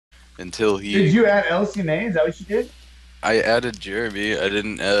until he. Did you add Elsie name? Is that what you did? I added Jeremy. I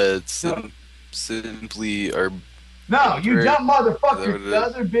didn't add simply our. No, you dumb motherfucker. The Is?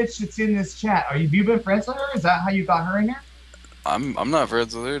 other bitch that's in this chat. Have you been friends with her? Is that how you got her in there? I'm not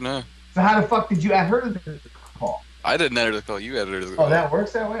friends with her, no. So how the fuck did you add her to the call? I didn't add her to the call. You added her to the call. Oh, that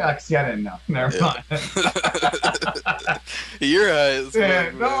works that way? I see. I didn't know. Never mind. You're high.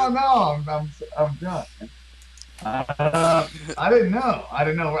 Yeah, no, I'm done. I didn't know. I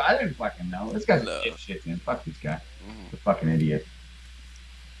didn't fucking know. This guy's a dipshit, man. Fuck this guy. He's a fucking idiot.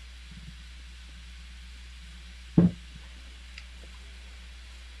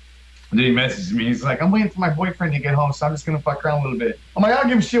 And then he messages me. He's like, I'm waiting for my boyfriend to get home, so I'm just going to fuck around a little bit. I'm like, I don't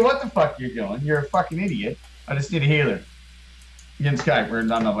give a shit what the fuck you're doing. You're a fucking idiot. I just need a healer. Get in Skype. We're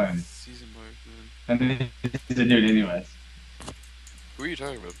not playing. And then he's a dude anyways. Who are you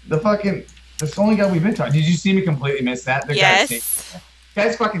talking about? That's the only guy we've been talking. Did you see me completely miss that? The yes.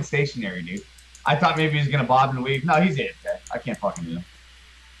 Guy's fucking stationary, dude. I thought maybe he was going to bob and weave. No, he's it. Okay. I can't fucking do him.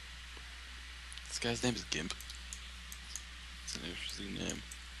 This guy's name is Gimp. It's an interesting name.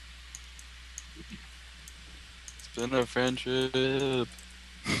 It's been a friendship. Why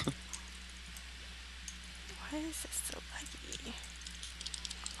is this so laggy?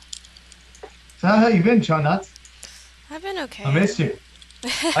 So how you been, Sean Nuts? I've been okay. I missed you.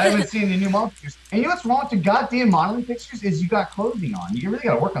 I haven't seen the new model pictures. And you know what's wrong with the goddamn modeling pictures is you got clothing on. You really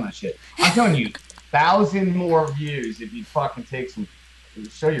got to work on that shit. I'm telling you, 1,000 more views if you fucking take some,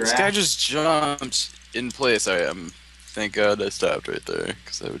 show your ass. This guy just jumped in place. Thank God I stopped right there,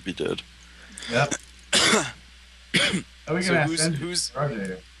 because I would be dead. Yep. So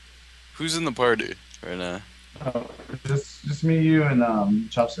who's in the party right now? Just me, you,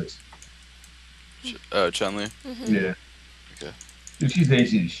 and Chopsticks. Chun-Li? Mm-hmm. Yeah. Okay. Dude, she's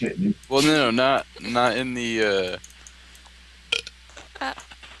Asian as shit, dude. Well, no, not in the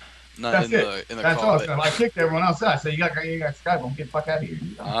not in the That's call. awesome. I kicked everyone else out. I said, you got Skype. Don't get the fuck out of here.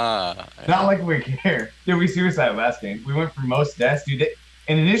 Not like we care. Dude, we seriously had last game. We went for most deaths, dude.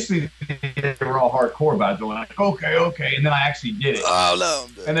 And initially, they were all hardcore about it. They're like, okay. And then I actually did it. Oh, no.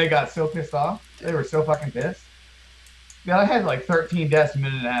 And they got so pissed off. They were so fucking pissed. Yeah, I had like 13 deaths a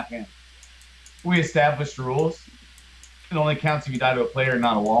minute and a half in. We established rules. It only counts if you die to a player,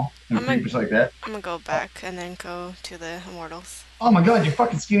 not a wall. And creepers like that. I'm gonna go back and then go to the Immortals. Oh my god, your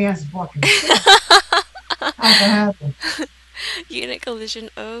fucking skinny ass is blocking. How'd that happen? Unit collision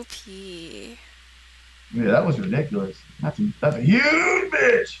OP. Yeah, that was ridiculous. That's a huge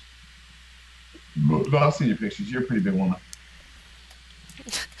bitch. But I've seen your pictures. You're a pretty big woman.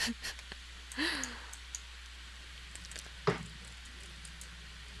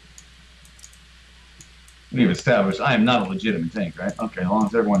 We've established I am not a legitimate tank, right? Okay, as long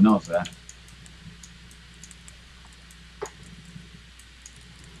as everyone knows that.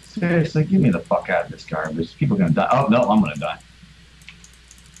 Seriously, get me the fuck out of this garbage. People are gonna die. Oh no, I'm gonna die.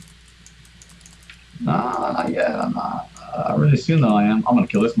 Nah, not yet. I'm not. Really soon though I am. I'm gonna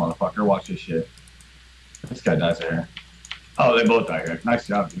kill this motherfucker. Watch this shit. This guy dies here. Oh, they both die here. Nice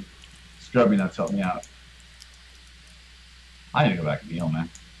job, dude. Scrubby nuts helped me out. I need to go back and heal, man.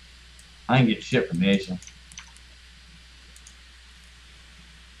 I didn't get shit from the Asian.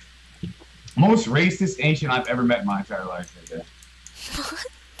 Most racist ancient I've ever met in my entire life right there.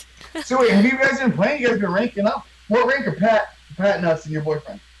 What? So wait, have you guys been playing? You guys been ranking up? What rank are Pat Nuts and your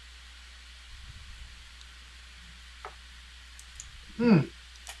boyfriend?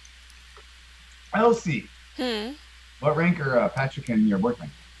 Elsie. What rank are Patrick and your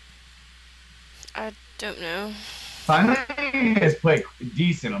boyfriend? I don't know. I know you guys play a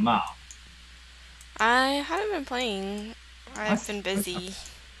decent amount. I haven't been playing. I've been busy.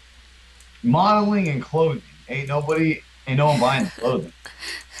 Modeling and clothing. Ain't no one buying the clothing.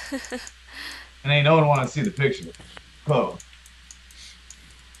 And ain't no one want to see the picture. Oh.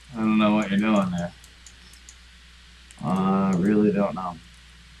 I don't know what you're doing there. I really don't know.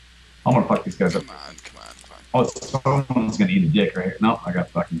 I'm gonna fuck these guys up. Come on. Oh, someone's gonna eat a dick right here. Nope, I got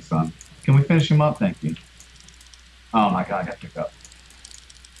fucking sun. Can we finish him up? Thank you. Oh my god, I got kicked up.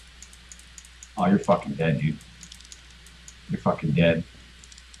 Oh, you're fucking dead, dude. You're fucking dead.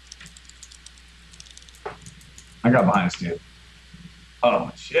 I got behind us, dude.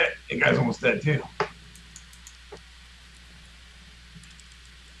 Oh, shit. You guy's almost dead, too.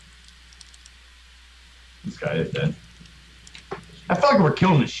 This guy is dead. I feel like we're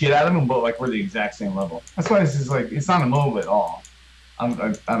killing the shit out of him, but like we're the exact same level. That's why this is like, it's not a move at all. I don't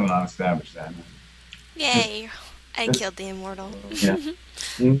know how to establish that. Man. Yay. I killed the Immortal. Yeah.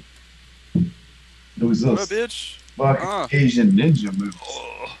 It was What, those bitch? fucking Asian ninja moves.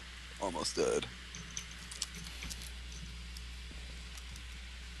 Oh, almost dead.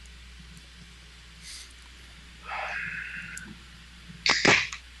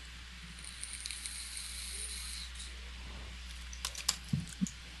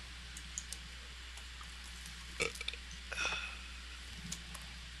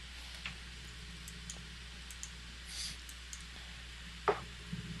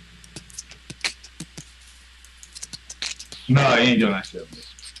 No, you ain't doing that shit.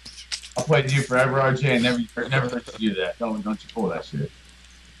 I played you forever, RJ, and never heard you do that. Don't you pull that shit.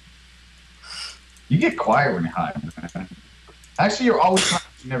 You get quiet when you're high, man. Actually, you're always high.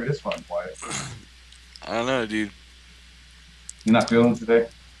 You're never this fucking quiet. I don't know, dude. You're not feeling it today?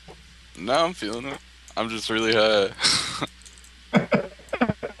 No, I'm feeling it. I'm just really high.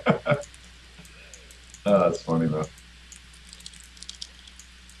 Oh, that's funny, though.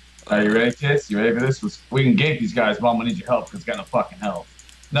 Are you ready, kids? You ready for this? We can gank these guys, but I'm gonna need your help because it's got no fucking health.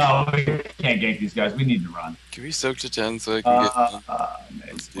 No, we can't gank these guys. We need to run. Can we soak to 10 so I can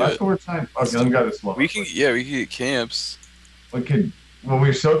get... Let's go with time. Okay, let me go this one. We can get camps. We could... Well,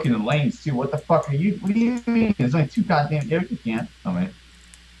 we're soaking the lanes, too. What the fuck are you... What do you mean? There's only 2 goddamn... Yeah, we can't. I mean...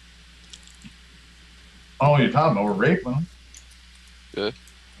 Oh, you're talking about? We're raping them. Yeah.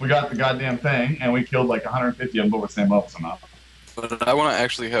 We got the goddamn thing, and we killed like 150 of them, but we're the same level somehow. But I want to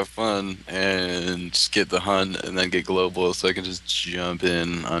actually have fun and just get the hunt and then get global so I can just jump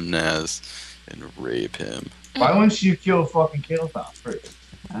in on Naz and rape him. Why wouldn't you kill fucking Kaleton first,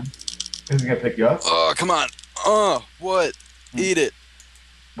 man? Is he gonna pick you up? Oh, come on. Oh, what? Eat it.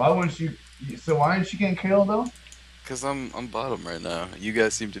 Why wouldn't you... So why aren't you getting killed, though? Because I'm bottom right now. You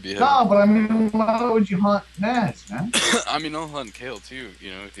guys seem to be heavy. No, but I mean, why would you hunt Naz, man? I mean, I'll hunt Kale too, you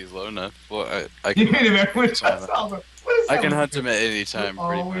know, if he's low enough. Well, I You can, need him every time. I can hunt him at any time,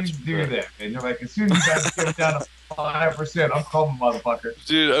 pretty always much. do that, man. You're like, as soon as you guys get down to 5%, I'm calling motherfucker.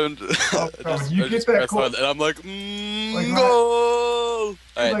 Dude, You get that call. And I'm like, Like, goal!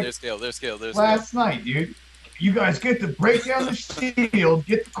 Alright, like, there's Kale. Last night, dude. You guys get to break down the shield,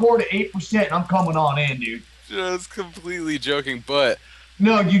 get the core to 8%, and I'm coming on in, dude. Just completely joking, but...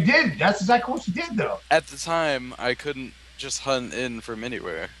 No, you did. That's exactly what you did, though. At the time, I couldn't just hunt in from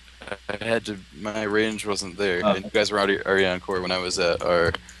anywhere. I had to... My range wasn't there. And you guys were already on core when I was at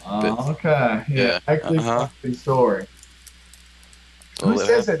our... Okay. Yeah. Actually, fucking story. Who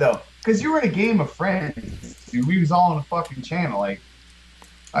says that, though? Because you were in a game of friends. Dude, we was all on a fucking channel. Like,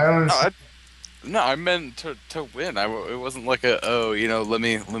 I don't understand. No, I meant to win. It wasn't like a, oh, you know, let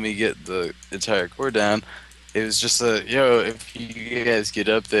me get the entire core down. It was just a, yo, if you guys get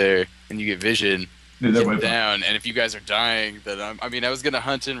up there and you get vision, get down, and if you guys are dying, then I mean, I was gonna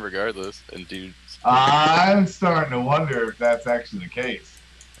hunt in regardless, and dude. I'm starting to wonder if that's actually the case.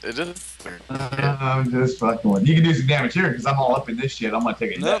 It is. I'm just fucking with you. You can do some damage here because I'm all up in this shit. I'm gonna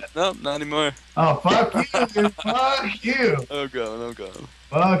take it. Nope, not anymore. Oh, fuck you, dude. Fuck you. I'm gone.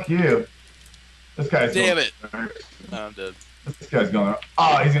 Fuck you. This guy's Damn going. it. No, I'm dead. This guy's going.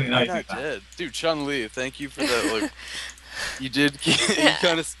 Oh, he's gonna I'm not dead. Dude, Chun-Li, thank you for that. Like, you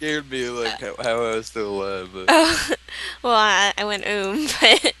kind of scared me, like, how I was still alive. But... Oh, well, I went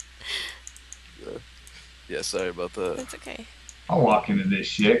but... Yeah, sorry about that. That's okay. I'll walk into this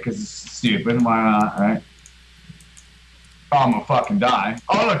shit because it's stupid. Why not, right? Oh, I'm gonna fucking die.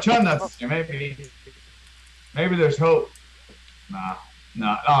 Oh, no, Chun, that's... Maybe there's hope. Nah.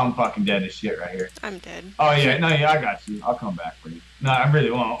 No, I'm fucking dead as shit right here. I'm dead. Oh, yeah, no, yeah, I got you. I'll come back for you. No, I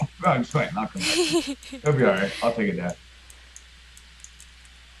really won't. I'm just waiting. I'll come back. It'll be alright. I'll take it down.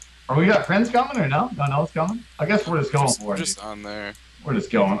 Are we got friends coming or no? No one's coming? I guess we're just going for it. Just on there. We're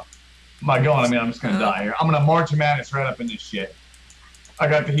just going. I'm not going. I mean, I'm just going to die here. I'm going to march a madness right up in this shit. I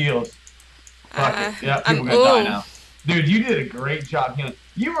got the heals. Fuck it. Yeah, people are going to die now. Dude, you did a great job healing.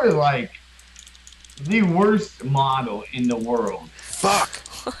 You were like the worst model in the world. Fuck.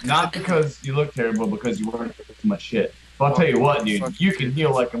 Not because you look terrible, because you weren't too much shit. But I'll tell you what, dude. You can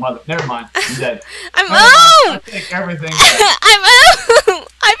heal like a mother. Never mind. I'm dead. I'm I take everything back. I'm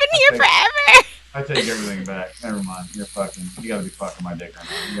I've been here forever. I take everything back. Never mind. You're fucking. You gotta be fucking my dick right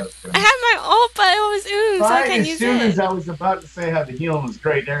now. You gotta. I had my ult, but it was so I can't use it. As soon as I was about to say how the healing was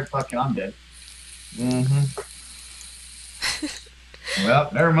great, there, fucking, I'm dead. Well,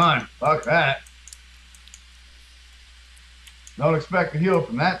 never mind. Fuck that. Don't expect a heal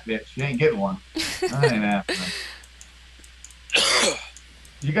from that bitch. You ain't getting one. That ain't happening.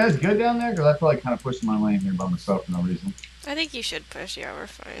 You guys good down there? Because I feel like kind of pushing my lane here by myself for no reason. I think you should push. Yeah, we're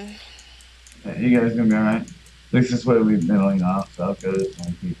fine. Yeah, you guys gonna be alright? At least this way we've been, you know, so good.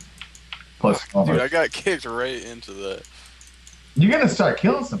 Plus, dude, I got kicked right into that. You're gonna start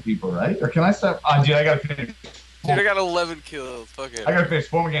killing some people, right? Or can I start? Dude, I gotta finish. Dude, I got 11 kills. Fuck it. I gotta finish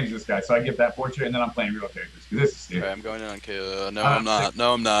 4 more games with this guy, so I get that portrait, and then I'm playing real characters. Because this is stupid. Alright, I'm going in on KO. No, I'm not.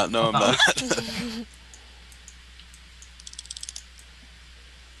 No, I'm not. No, I'm not.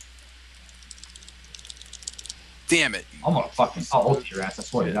 Damn it. I'm gonna fucking. I'll ult your ass, I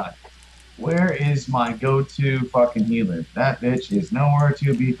swear to God. Where is my go-to fucking healer? That bitch is nowhere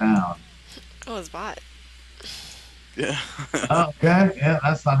to be found. Oh, it's bot. Yeah. Okay, yeah,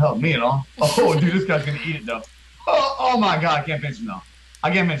 that's not helping me at all. Oh, dude, this guy's gonna eat it, though. Oh my god, I can't pinch him now.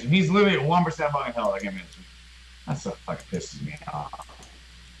 I can't pinch him. He's literally at 1% fucking health. I can't pinch him. That stuff fucking pisses me off.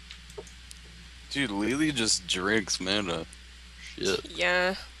 Dude, Lily just drinks mana. Shit.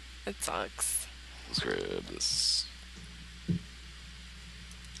 Yeah, it sucks. Let's grab this.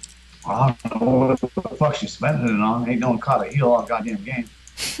 I don't know what the fuck she's spending it on. Ain't no one caught a heal all goddamn game.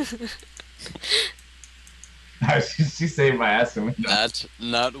 she saved my ass.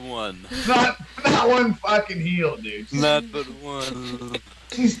 Not one. Not one fucking heal, dude. Not but one.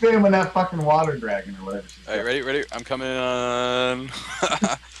 She's spamming that fucking water dragon or whatever she's Alright, ready? I'm coming on.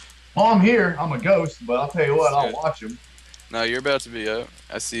 Well, I'm here. I'm a ghost, but I'll tell you what, I'll watch him. No, you're about to be out.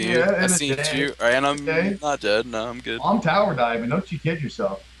 I see you. Yeah, I see you. Alright, and I'm not dead. No, I'm good. I'm tower diving. Don't you kid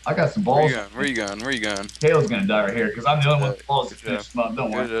yourself. I got some balls. Where you going? Kale's gonna die right here because I'm the only one with balls to finish him up.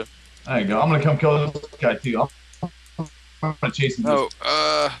 Don't worry. There you go. I'm gonna come kill this guy too. I'm gonna chase him. No,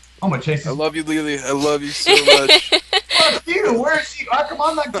 I'm gonna chase him. I love you, Lily. I love you so much. Fuck you. Where is she? How come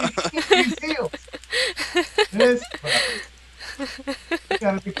I'm not getting these heals? This.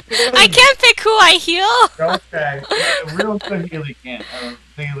 I can't pick who I heal. Okay. Real good healy can.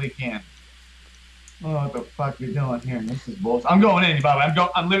 Healy can. Oh, what the fuck you doing here? This is bullshit. I'm going in, Bobby.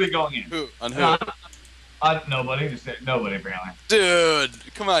 I'm literally going in. Who? On who? Nobody. Just nobody, apparently. Dude,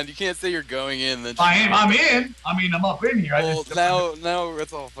 come on. You can't say you're going in. Then I am. I'm in. I mean, I'm up in here. Well, now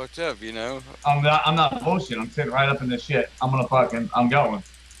it's all fucked up, you know? I'm not bullshit. I'm sitting right up in this shit. I'm going.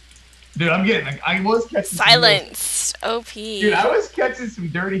 Dude, I was catching Silence. OP. Dude, I was catching some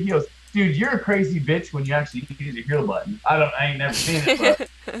dirty heals. Dude, you're a crazy bitch when you actually use your heal button. I ain't never seen it,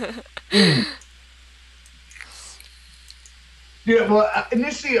 but... Dude, well,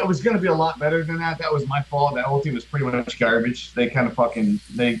 initially it was going to be a lot better than that. That was my fault. That ulti was pretty much garbage. They kind of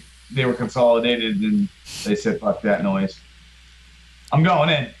they were consolidated and they said, fuck that noise. I'm going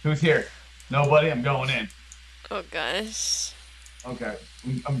in. Who's here? Nobody? I'm going in. Oh, gosh. Okay.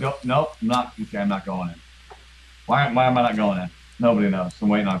 Nope, I'm not. Okay, I'm not going in. Why am I not going in? Nobody knows. I'm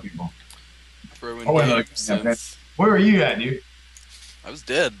waiting on people. Where are you at, dude? I was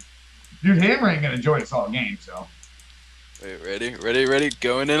dead. Dude, Hammer ain't going to join us all game, so... Wait, ready?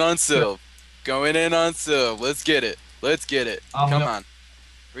 Going in on Sylv. Let's get it. Come on.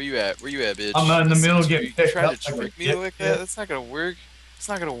 Where you at, bitch? I'm not in the middle getting picked up. Trying to trick me like that? That's not gonna work.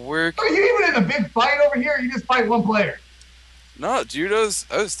 Are you even in a big fight over here? Or you just fight one player? No, dude, I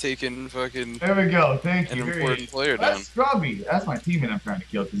was taking fucking... There we go. Thank you. An important player down. That's Scrubby. That's my teammate I'm trying to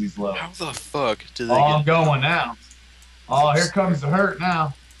kill because he's low. How the fuck did they I'm going now. Oh, here comes the hurt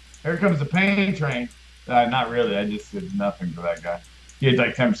now. Here comes the pain train. Not really. I just did nothing for that guy. He had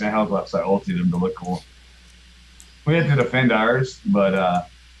like 10% health left, so I ulted him to look cool. We had to defend ours, but,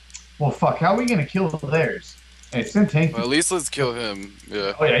 well, fuck. How are we going to kill theirs? Hey, send tank. Well, at least let's kill him.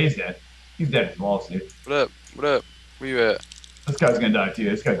 Yeah. Oh, yeah, he's dead. He's dead as balls, dude. What up? Where you at? This guy's going to die, too.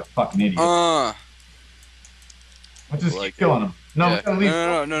 This guy's a fucking idiot. Let's just keep killing him. No, yeah. we gotta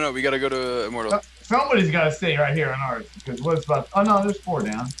leave. No. We got to go to Immortal. Somebody's got to stay right here on ours, because what's about... Oh, no, there's 4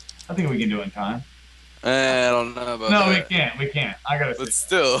 down. I think we can do it in time. I don't know about that. No, we can't. I gotta. But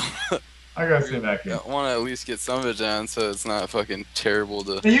still, I gotta sit back here. I want to at least get some of it down, so it's not fucking terrible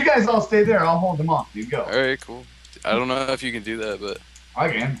to. Hey, you guys all stay there. I'll hold them off. You go. All right, cool. I don't know if you can do that, but I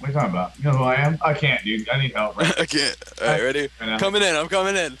can. What are you talking about? You know who I am? I can't, dude. I need help. Right? I can't. All right, ready? I'm coming in. No, I'm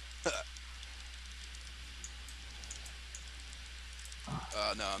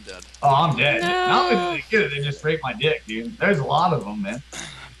dead. Oh, I'm dead. No. Not only did they get it, they just raped my dick, dude. There's a lot of them, man.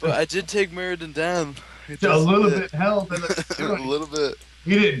 But I did take Meriden down. A little bit health. A little bit.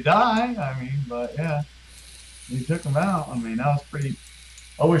 He didn't die, I mean, but yeah. He took him out. I mean, that was pretty...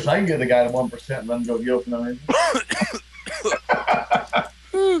 I wish I could get the guy to 1% and let him go heal for no reason. I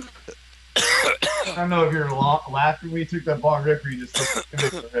don't know if you're laughing when you took that ball rip or you just took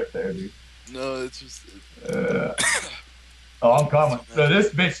the rip there, dude. No, it's just... Oh, I'm coming. So this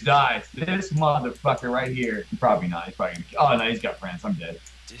bitch dies. This motherfucker right here. Probably not. He's probably gonna... Oh, no, he's got friends. I'm dead.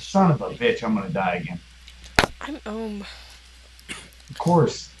 Son of a bitch, I'm gonna die again. I'm Of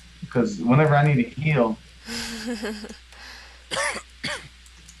course. Because whenever I need to heal...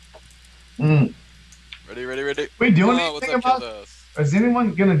 Ready? We doing anything about this? Is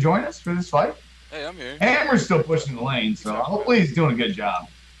anyone gonna join us for this fight? Hey, I'm here. Hammer's still pushing the lane, so hopefully he's doing a good job.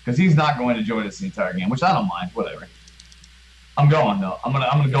 Because he's not going to join us the entire game, which I don't mind. Whatever. I'm going though. I'm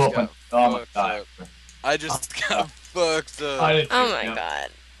gonna go up and I'm gonna die. I just got fucked up. Oh my god.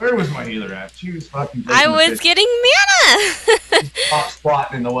 Where was my healer at? She was fucking. I was getting mana. Top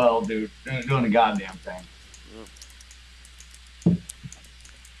squatting in the well, dude, doing the goddamn thing.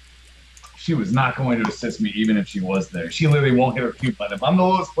 She was not going to assist me even if she was there. She literally won't hit her Q button. If I'm the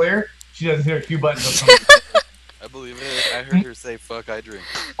lowest player, she doesn't hit her Q button. believe it. I heard her say "fuck, I drink."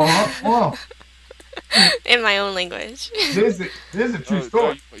 Oh, In my own language. this is a true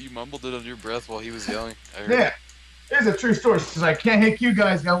story. You mumbled it under your breath while he was yelling. I heard Yeah. it. Here's a true story. She's like, can't hit you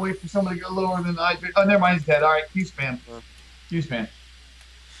guys. Gotta wait for somebody to go lower than I. Oh, never mind. He's dead. All right, Q-spam. Q-spam.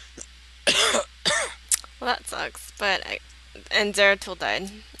 Well, that sucks. But and Zeratul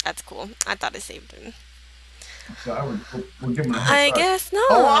died. That's cool. I thought I saved him. So we're giving him a head I start. guess not.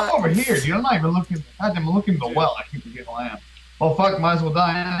 Oh, I'm over here, dude. I'm not even looking. I'm looking at the well. I keep forgetting where I am. Oh, fuck. Might as well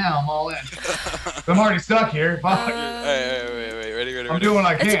die now. I'm all in. I'm already stuck here. Fuck. Wait. Ready. I'm doing what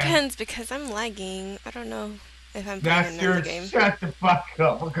I can. It depends because I'm lagging. I don't know if I'm playing another game. Shut the fuck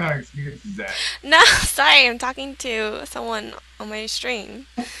up. What kind of excuse is that? No, sorry. I'm talking to someone on my stream.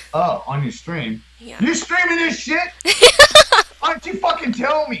 Oh, on your stream? Yeah. You streaming this shit? Why don't you fucking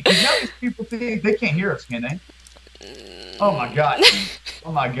tell me? Because now these people think they can't hear us, can they? Oh my god, dude.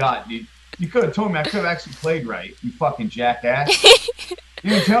 Oh my god, dude. You could have told me I could have actually played right, you fucking jackass. You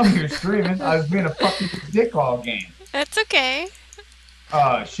didn't tell me you were streaming. I was being a fucking dick all game. That's okay.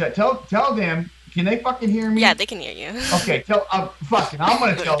 Shit. Tell them. Can they fucking hear me? Yeah, they can hear you. Okay, I'm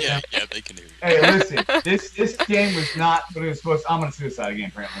gonna tell them. Yeah, they can hear you. Hey, listen. This game was not what it was supposed to. I'm gonna suicide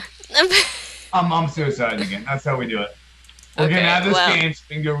again, apparently. I'm suiciding again. That's how we do it. We're getting out of this game so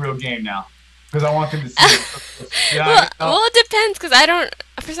we can do a real game now. Because I want them to see it. Yeah, well, it depends, because I don't...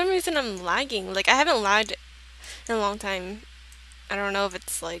 For some reason, I'm lagging. Like, I haven't lagged in a long time. I don't know if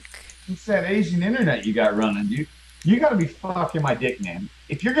it's, like... It's that Asian internet you got running, dude. You gotta be fucking my dick, man.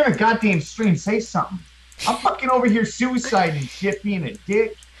 If you're gonna goddamn stream, say something. I'm fucking over here suiciding shit, being a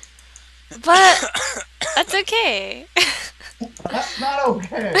dick. But that's okay. That's not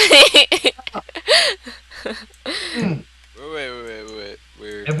okay. Wait.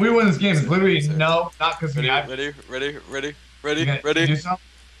 If we win this game, it's literally no, not because we have. Ready. Do something?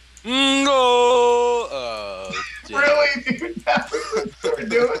 No. Really, dude? That was what we're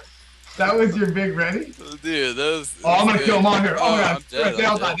doing? That was your big ready? Dude, that was... Oh, I'm gonna kill them on here. Oh my god. Dead, They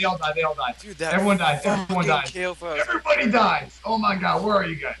all died. Dude, Everyone dies. Everybody dies. Oh my god, where are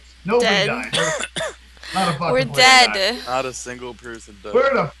you guys? Nobody died. Not a fucking We're dead. Not a single person died.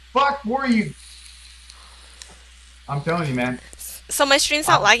 Where the fuck were you? I'm telling you, man. So my stream's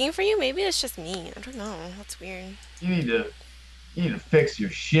not lagging for you? Maybe it's just me. I don't know. That's weird. You need to fix your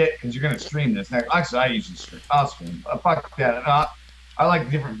shit because you're gonna stream this next. Actually, I usually stream. I'll stream. Fuck that. I like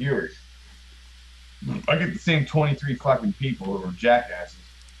different viewers. I get the same 23 fucking people who are jackasses.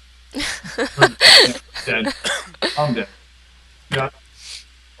 Dead. I'm dead. Yeah.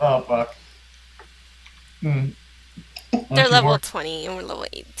 Oh fuck. They're level 20 and we're level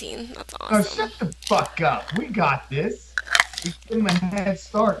 18. That's awesome. Oh, shut the fuck up. We got this. We give them a head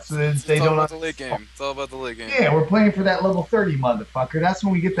start so that they It's don't. all about the late game. It's all about the late game. Yeah, we're playing for that level 30 motherfucker. That's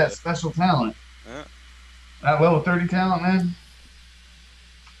when we get that special talent. Yeah. That level 30 talent, man.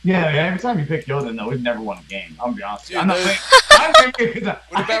 Yeah, every time you pick Yoda, though, we've never won a game. I'm gonna be honest. Dude, I'm not saying.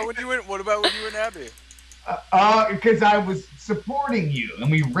 What about when you went Abby? Because I was supporting you, and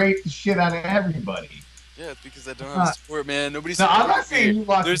we raped the shit out of everybody. Yeah, it's because I don't have support, man. Nobody's. No, I'm not saying you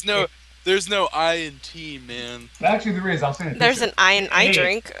lost. There's no I in team, man. Actually, there is. I'm saying there's an I in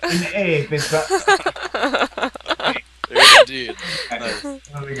iDrink. An A, bitch. There's indeed. Nice. Where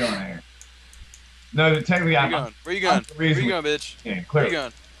are we going here? No, technically, Where you going? Where you going, bitch? Yeah, clear. Where you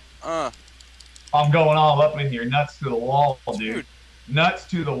going? I'm going all up in here, nuts to the wall, dude. Nuts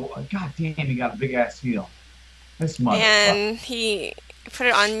to the wall. God damn, he got a big ass heel. This motherfucker. And he put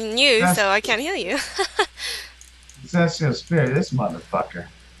it on you, so I can't heal you. That's just spirit. This motherfucker.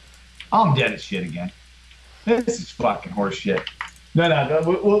 I'm dead as shit again. This is fucking horse shit. No.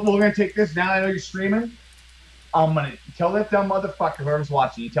 We're gonna take this now. I know you're streaming. I'm gonna tell that dumb motherfucker whoever's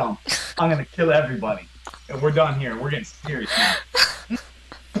watching. You tell him I'm gonna kill everybody. And we're done here. We're getting serious now.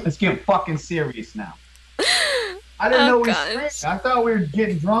 Let's get fucking serious now. I didn't know we were streaming. I thought we were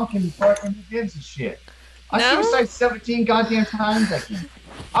getting drunk and fucking kids and shit. I suicide 17 goddamn times.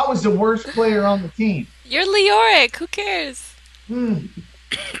 I was the worst player on the team. You're Leoric. Who cares? I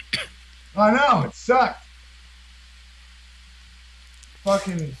know. It sucked.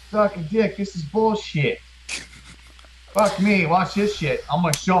 Fucking sucking dick. This is bullshit. Fuck me. Watch this shit. I'm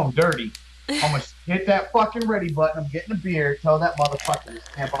gonna show him dirty. I'm gonna hit that fucking ready button. I'm getting a beer. Tell that motherfucker to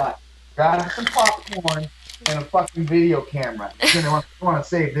stand by. Grab some popcorn and a fucking video camera. You want to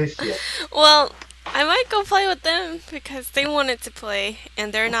save this shit. Well, I might go play with them because they wanted to play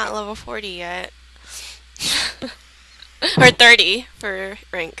and they're not level 40 yet. Or 30 for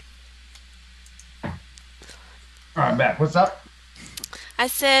rank. Alright, I'm back. What's up? I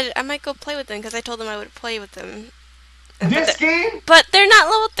said I might go play with them because I told them I would play with them. This game? But they're not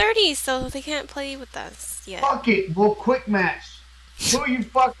level 30, so they can't play with us yet. Fuck it. We'll quick match. Who you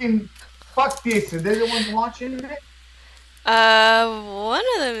fucking... Fuck this. Are they the ones watching it? One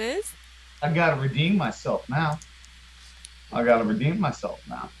of them is. I gotta redeem myself now.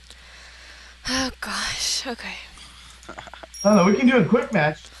 Oh, gosh. Okay. No, we can do a quick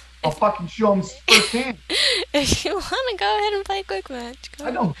match. I'll fucking show them firsthand. If you want to go ahead and play a quick match, go.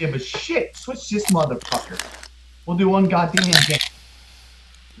 I don't give a shit. Switch this motherfucker. We'll do one goddamn game.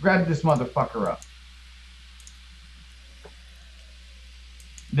 Grab this motherfucker up.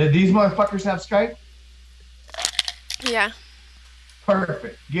 Did these motherfuckers have Skype? Yeah.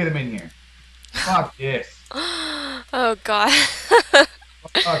 Perfect. Get him in here. Fuck this. Oh, God.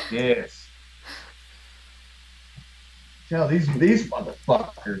 Fuck this. Tell these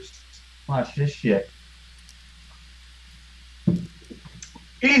motherfuckers. Watch this shit.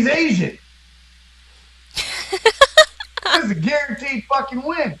 He's Asian. This is a guaranteed fucking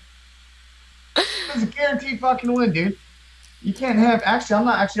win. Dude. You can't have. I'm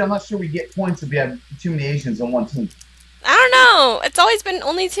not sure we get points if we have too many Asians on one team. I don't know. It's always been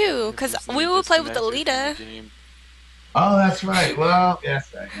only 2, because we would play with Alita. Oh, that's right. Well,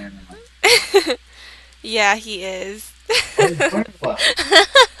 yes, I am. Yeah, he is.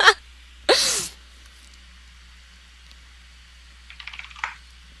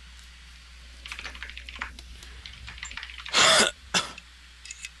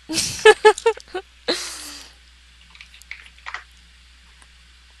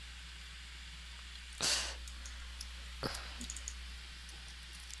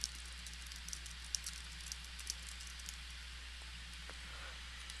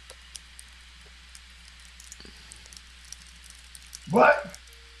 What?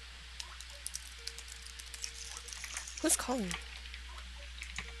 Who's calling?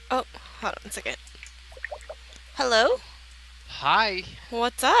 Oh, hold on a second. Hello? Hi.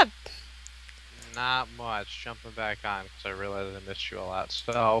 What's up? Not much. Jumping back on because I realized I missed you a lot.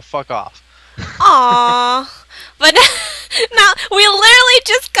 So, fuck off. Aww. But now, we literally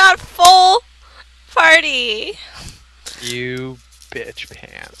just got full party. You bitch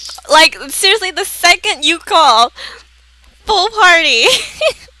pants. Like, seriously, the second you call, full party.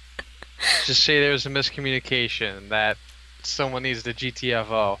 Just say there was a miscommunication that someone needs the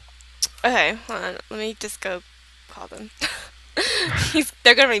GTFO. Okay, hold on. Let me just go call them.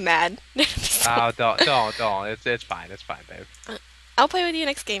 They're gonna be mad. Oh, don't. It's fine, babe. I'll play with you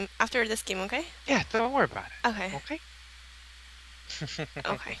next game, after this game, okay? Yeah, don't worry about it. Okay. Okay?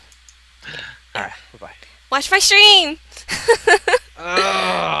 Okay. Alright, bye-bye. Watch my stream! Oh,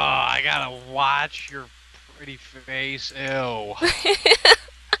 I gotta watch your pretty face. Ew.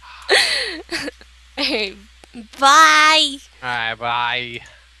 Hey, bye! Alright, bye.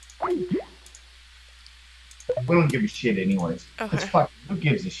 We don't give a shit anyways. Okay. It's fucking, who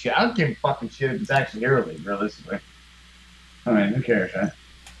gives a shit? I don't give a fucking shit if it's actually early, realistically. I mean, who cares, huh?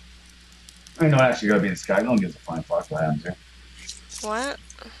 I know actually gotta be in the sky. No one gives a flying fuck what happens here. What?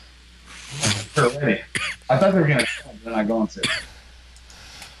 They're ready. I thought they were gonna then I go into.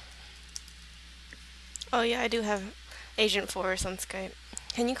 Oh yeah, I do have Agent Force on Skype.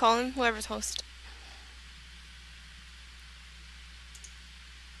 Can you call him, whoever's host?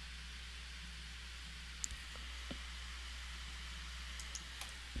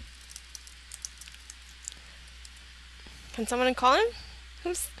 Can someone call him?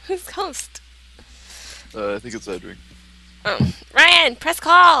 Who's host? I think it's iDrink. Oh, Ryan, press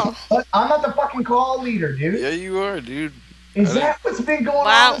call. But I'm not the fucking call leader, dude. Yeah, you are, dude. Is that what's been going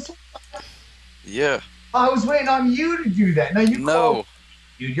Wow. on? Yeah. I was waiting on you to do that. No, you called.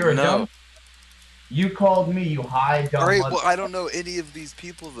 Dude, you're a dumb. You called me, you high dumb. Alright, well, I don't know any of these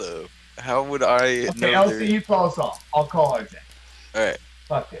people, though. How would I know? Okay, Elsie, you call us off. I'll call her then. Alright.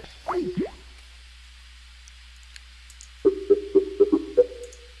 Fuck it.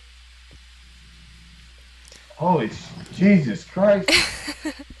 Holy Jesus Christ.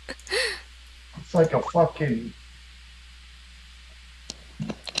 It's like a fucking...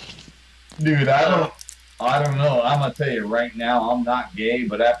 Dude, I don't know. I'm gonna tell you right now, I'm not gay,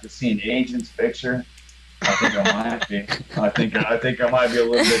 but after seeing Agent's picture, I think I might be. I think I might be a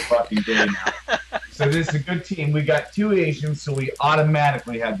little bit fucking gay now. So this is a good team. We got 2 Asians, so we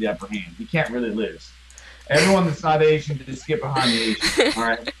automatically have the upper hand. You can't really lose. Everyone that's not Asian, just skip behind the Asian. All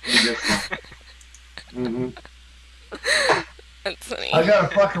right? Mm-hmm. That's funny. I gotta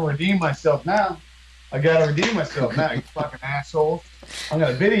fucking redeem myself now. You fucking assholes. I'm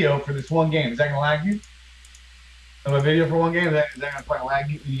gonna video for this one game. Is that gonna lag you? I'm gonna video for one game. Is that gonna fucking lag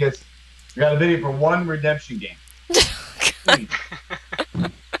you? You guys got a video for one redemption game.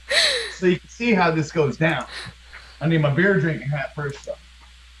 So you can see how this goes down. I need my beer drinking hat first, though.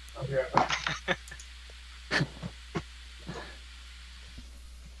 Okay.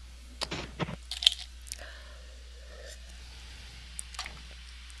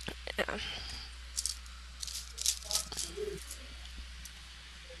 Yeah.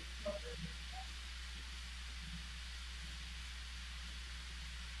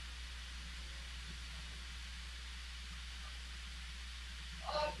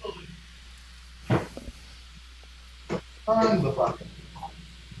 On the fucking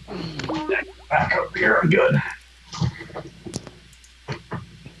back up here. I'm good.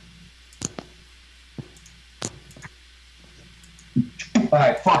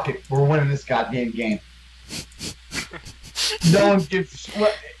 Alright, fuck it. We're winning this goddamn game. No one gives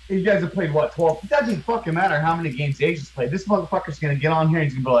what you guys have played what, 12? It doesn't fucking matter how many games Asians played. This motherfucker's gonna get on here and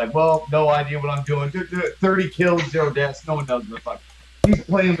he's gonna be like, well, no idea what I'm doing. 30 kills, 0 deaths, no one knows what the fuck. He's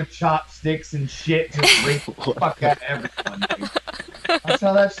playing with chopsticks and shit, just rape the fuck out of everyone, dude. That's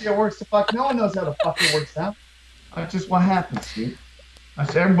how that shit works. The fuck, no one knows how the fuck it works out. That's just what happens, dude.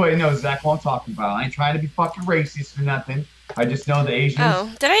 That's everybody knows exactly what I'm talking about. I ain't trying to be fucking racist or nothing. I just know the Asians.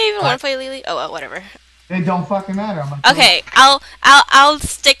 Oh, did I even want to play Lily? Oh, well, whatever. It don't fucking matter. Okay, I'll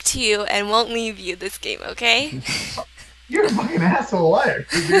stick to you and won't leave you this game, okay? You're a fucking asshole liar.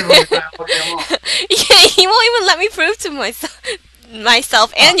 You're gonna Yeah, he won't even let me prove to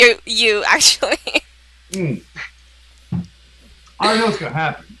myself and you actually. I already know what's gonna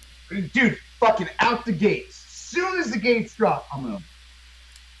happen, dude. Fucking out the gates. As soon as the gates drop, I'm gonna.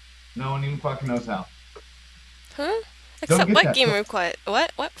 No one even fucking knows how. Huh? Except what game request?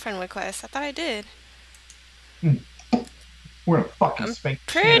 What friend request? I thought I did. We're gonna fucking spank.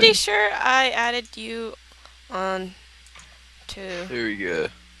 Pretty sure I added you on to. Here we go.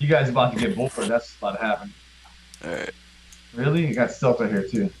 You guys about to get Volker. That's about to happen. Alright. Really? You got stealth right here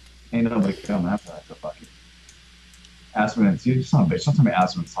too. Ain't nobody coming after that. So fuck it. Aspen's, you son of a bitch. Don't tell me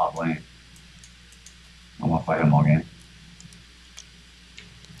Aspen's top lane. I want to fight him all game.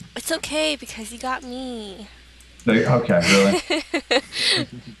 It's okay because you got me. Okay, really?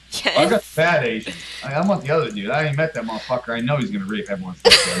 Yes. I got bad Asian. I want the other dude. I ain't met that motherfucker. I know he's gonna rape everyone's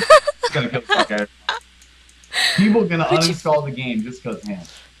He's gonna kill the fuck out of everyone. People are gonna uninstall the game just because of him.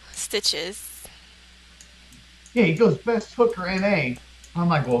 Stitches. Yeah, he goes best hooker NA. I'm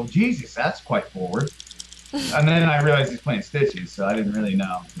like, well, Jesus, that's quite forward. And then I realized he's playing Stitches, so I didn't really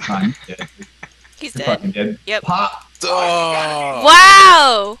know at the time. He's You're dead. fucking dead. Yep. Pop. Oh.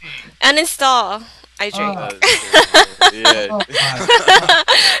 Wow! Uninstall. iDrink. Yeah.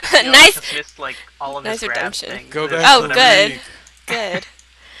 Nice. Just missed like all of Nice his grab redemption. things. Go back Oh, to the good. league. Good.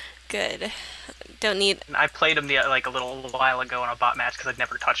 Good. Don't need. And I played him like a little while ago in a bot match because I'd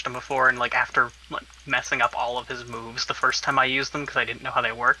never touched him before, and like after like messing up all of his moves the first time I used them because I didn't know how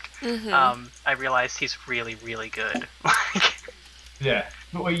they worked, I realized he's really, really good. Yeah.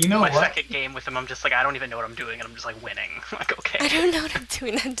 But wait, you know My what? second game with him, I'm just like, I don't even know what I'm doing, and I'm just like winning. I'm like, okay. I don't know what I'm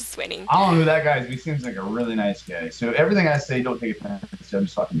doing. I'm just winning. I don't know who that guy is, but he seems like a really nice guy. So everything I say, don't take offense. I'm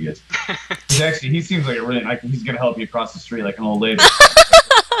just fucking good. Actually, he seems like a really like he's gonna help you across the street like an old lady.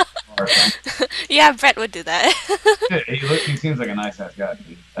 Yeah, Brett would do that. He seems like a nice ass guy.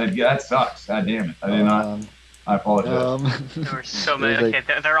 Dude. That sucks. God damn it. I did not. I apologize. There were so many.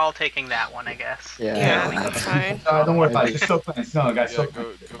 Okay, they're all taking that one, I guess. Yeah, that's fine. Don't worry about it. Just still playing snow, guys. Yeah, Still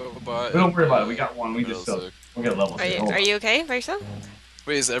go buy we don't worry about it. We got one. We just still. We'll get levels. Are you okay by yourself?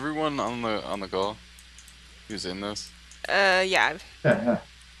 Wait, is everyone on the call? Who's in this? Yeah. Yeah.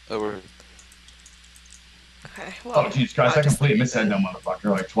 Oh, we're... Okay. Well, Oh, Jesus Christ. I completely missed that dumb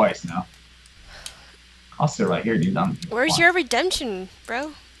motherfucker like twice now. I'll sit right here, dude. Where's your redemption,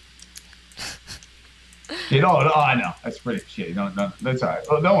 bro? Dude, I know. That's pretty shitty. That's alright.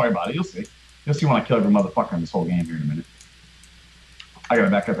 Oh, don't worry about it. You'll see. You'll see when I kill every motherfucker in this whole game here in a minute. I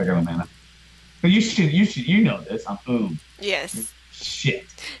gotta back up. I got a mana. But you know this. I'm Yes. Shit.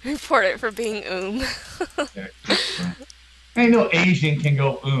 Report it for being Ain't no Asian can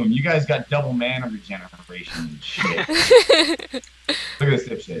go You guys got double mana regeneration and shit. Look at this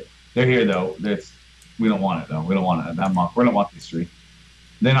dipshit. They're here though. We don't want it though. We don't want it. We don't want these three.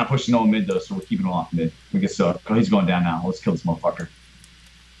 They're not pushing no mid though, so we're keeping them off mid. We get so he's going down now. Let's kill this motherfucker.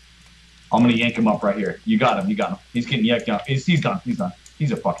 I'm gonna yank him up right here. You got him. He's getting yanked up. He's done.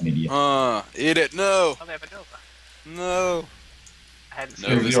 He's a fucking idiot. Eat it. No. Oh, they have a Nova. No. I hadn't No,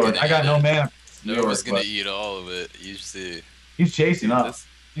 seen he's it. gonna I got no mana. Nova's gonna eat all of it. You see. He's chasing up.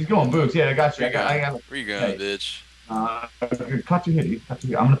 He's going boots. Yeah, I got you. I got. Where you going, bitch? Cut your hit, dude. Cut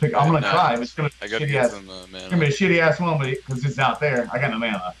your hit. I'm gonna try. It's gonna be I gotta shitty get ass. some mana. It's gonna be a shitty ass one, but because it's out there, I got no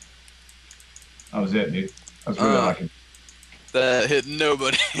mana left. That was it, dude. That was really lucky. That hit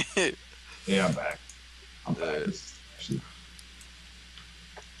nobody. Yeah, I'm back. I'm bad. This is actually.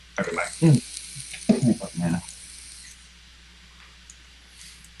 Everybody. Fuck, man.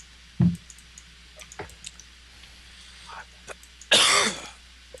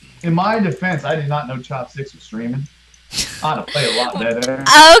 In my defense, I did not know chopsticks was streaming. I'd have played a lot better.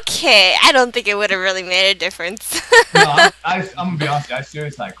 Okay, I don't think it would have really made a difference. No, I'm gonna be honest. I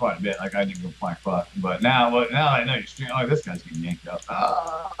seriously like quite a bit. Like I didn't go play fuck, but now I know you're streaming. Oh, this guy's getting yanked up.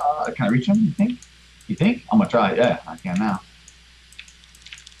 Can I reach him? You think? You think? I'm gonna try it. Yeah, I can now.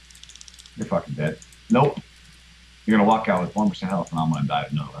 You're fucking dead. Nope. You're gonna walk out with 1% health, and I'm gonna die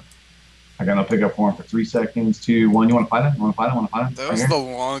of Nova. I got no pickup for him for 3 seconds. 2, 1. You want to fight him? You want to fight him? Want to fight him? That was the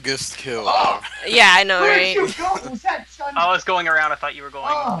longest kill. Oh! Yeah, I know, Where right? did you go? Was that Shun? I was going around. I thought you were going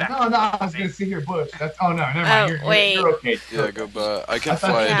back. No, I was gonna sit here, Bush. That's never mind. Wait. You're okay. Yeah, go by. I can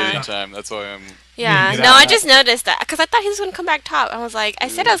fly at any time. That's why I'm. Yeah, Get no, out I of just noticed that because I thought he was gonna come back top. I was like, I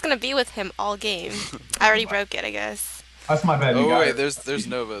said I was gonna be with him all game. I already broke it, I guess. That's my bad. Oh wait, there's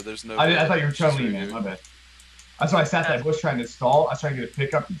Nova. There's Nova. I thought you were trying to leave, man. My bad. That's why I sat that bush trying to stall. I was trying to get a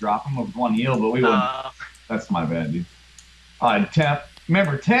pickup to drop him with 1 heal, but we wouldn't. That's my bad, dude.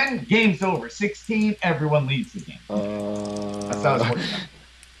 Remember, 10 games over. 16, everyone leads the game. That's how it's working.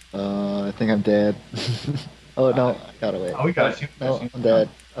 I think I'm dead. Oh no, I got away. Oh, we got you. No, I'm dead.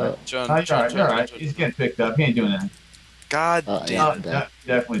 John, You're alright. He's getting picked up. He ain't doing anything. God damn. I'm dead.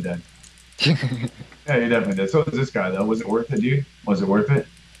 Definitely dead. Yeah, you're definitely dead. So is this guy, though. Was it worth it, dude? Was it worth it?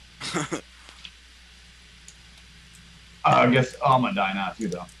 I guess I'm gonna die now, too,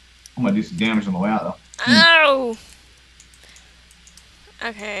 though. I'm gonna do some damage on the way out, though. Ow!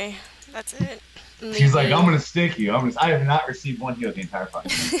 Okay, that's it. She's like, I'm gonna stick you. I have not received 1 heal the entire fight.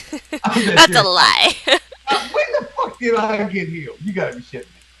 That's a lie. When the fuck did I get healed? You gotta be shitting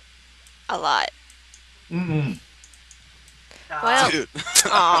me. A lot. Mm-mm. Well, Dude.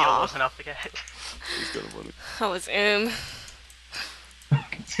 Heal aw, wasn't enough to get. He's kind of funny. that was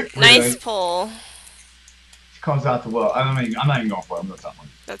Really? Nice pull. She comes out the well. I'm not even going for it. I'm not talking.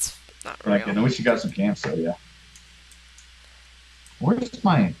 That's not Right, real. I wish you got some camps, so yeah. Where's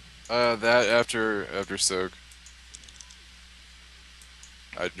my... That after soak.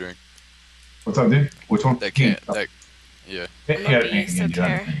 iDrink. What's up, dude? Which one? That can't. That. Yeah. I'm gonna be so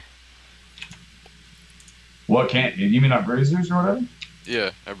care. What can't? You mean our bruisers or whatever?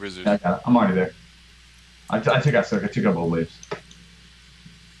 Yeah. I bruisers. Yeah, I got it. I'm already there. I took out soak. I took out both waves.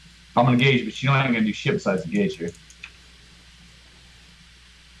 I'm gonna gauge, but she ain't gonna do shit besides the gauge here.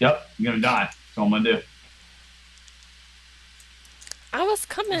 Yep, you're gonna die. That's all I'm gonna do. I was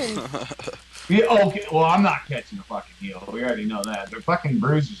coming. Yeah, okay, well, I'm not catching a fucking heal. We already know that. The fucking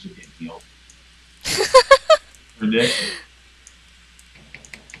bruisers are getting healed. Ridiculous.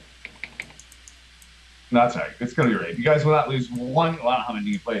 No, that's alright. It's gonna be right. If you guys will not lose one, well, I don't know how many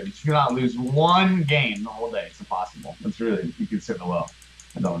you play, but you cannot lose 1 game the whole day. It's impossible. It's really, you can sit in the well.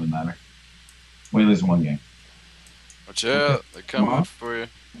 It don't really matter. We lose 1 game. Watch out. They're coming for you.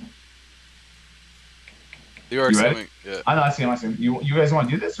 You are You ready? coming. Yeah. I know, I see him. You guys want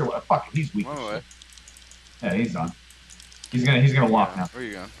to do this or what? Fuck it, he's weak. One away. Yeah, he's done. He's gonna walk now. Where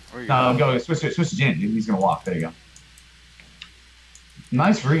you going? Where you No, going? go switch to Jen, dude. He's gonna walk. There you go.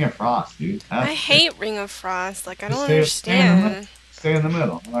 Nice Ring of Frost, dude. I hate Ring of Frost. Like, I don't Stay in the middle. understand. Stay in the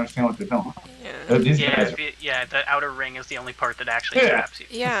middle. I don't understand what they're doing. Yeah. These guys Yeah, the outer ring is the only part that actually Yeah. traps you.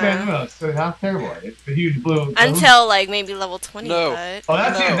 stay in the Yeah. middle. So how terrible. It's the huge blue. Until, like, maybe level 20, No. but... Oh,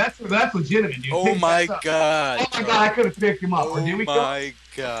 that's No. it. That's legitimate, dude. Oh Pick my that up. god. Oh my god, I could have picked him up. Oh Did we go? my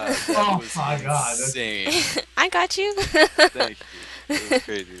god. That Oh was my god, that's- insane. I got you. Thank you. That was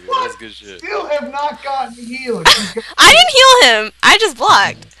crazy. Dude. That was good shit. Still have not gotten healed. I didn't heal him. I just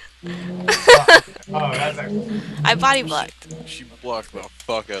blocked. Oh, that's actually. I body blocked. She blocked the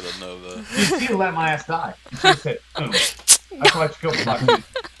fuck out of Nova. You should have let my ass die. You should have said, boom. That's why you killed me. Dude,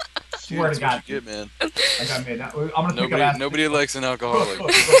 Swear to that's God. what you get, man. I got made. I'm gonna pick up ass. Nobody likes an alcoholic.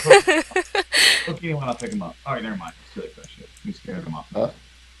 Look anyone, I'll pick him up. Alright, never mind. It's really fresh shit. We scared him up. Huh?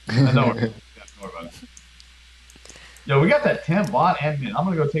 Don't worry. Don't worry about it. Yo, we got that 10 bot and mid. I'm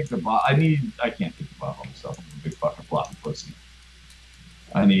gonna go take the bot. I can't take the bot by myself. I'm a big fucking floppy pussy.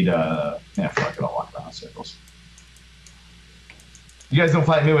 I need, yeah, fuck it. I'll walk around in circles. You guys don't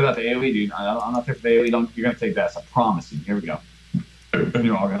fight me without the AoE, dude. I'm not there for the AoE. You're gonna take that. I promise you. Here we go. And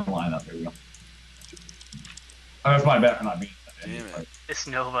you're all gonna line up. Here we go. Oh, that's my bad for not being. Damn it. This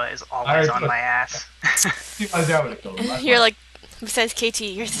Nova is always on my ass. See, I would have killed him. That's You're fine. like, besides KT,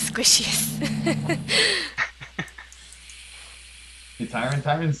 you're the squishiest. The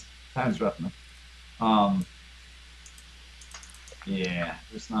time's rough, man. Yeah,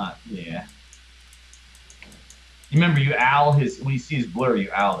 it's not. Yeah. You remember you owl when you see his blur, you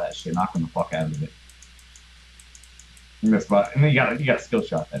owl that shit. Knock him the fuck out of it. That's about, and then you got skill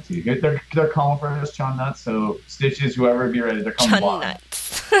shot that too. They're calling for us, Chun Nuts. So Stitches, whoever, be ready. They're coming Chun bottom.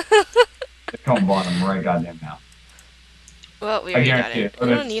 nuts. They're coming bottom right goddamn now. Well, we I already got guarantee it. it. We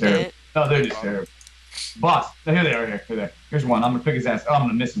don't need it. No, they're just terrible. Boss, here they are. Here they are. Here's one. I'm gonna pick his ass. Oh, I'm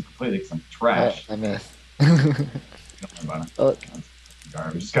gonna miss him completely because I'm trash. I missed. Don't worry about it. Oh,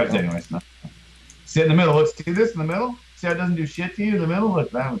 Garbage. Just got it anyways. No. Sit in the middle. Look, see this in the middle? See how it doesn't do shit to you in the middle? Look,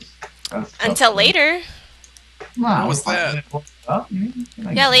 that's Until later. Nah, What's that?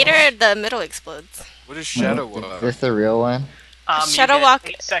 Yeah, later the middle explodes. What is Shadow is Walk? this the real one? Shadow you get Walk-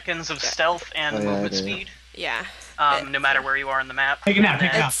 8 seconds of stealth and Oh, yeah, movement it is. speed. Yeah. No matter where you are on the map. Take it out,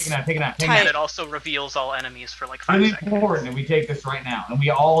 take it And out, take it out, take it out, take it Tight. And out. it also reveals all enemies for like 5 Really seconds. important that we take this right now. And we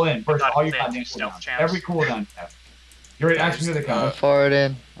all in. First, Got all your the goddamn two stealth cooldowns. champs. Every cooldown you have. You're ready. Actually, here they come. I'm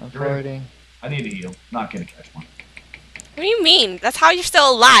forwarding. I'm You're ready. forwarding. I need to heal. Not gonna catch one. What do you mean? That's how you're still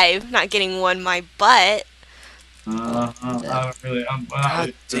alive, not getting one my butt. I don't really. I'm not God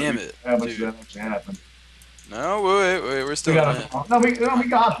really damn sure it, how much dude. of that actually happened. No, wait, we're still We in got it. him. No, we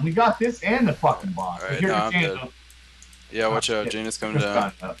got him. We got this and the fucking boss. Alright, Here's no, the I'm chance, dead. though. Yeah, watch out, Yeah, Janus coming Just down.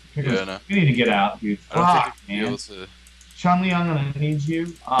 got it up. Yeah, no. We need to get out, dude. I don't Fuck, think we'll be man. able to Chun-Li, I'm gonna need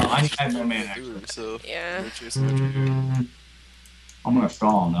you. I have no man, do actually. it himself. Yeah. We're chasing the trigger. I'm gonna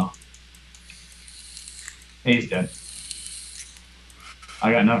stall him, though. He's dead.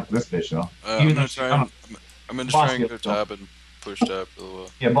 I got enough for this bitch, though. I'm Even gonna though try she- and I'm gonna Boss try and go skills, top and push top for a little while.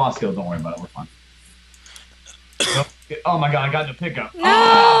 Yeah, boss kill, don't worry about it, we're fine. Nope. Oh my god, I got in the pickup. No,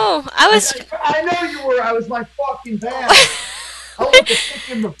 I was. I know you were, I was like fucking bad. I wanted to pick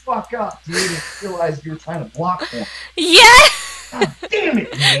him the fuck up, dude, and realize you were trying to block him. Yeah. God damn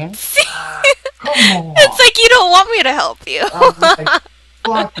it, man. See? Come on. It's like you don't want me to help you. I was like,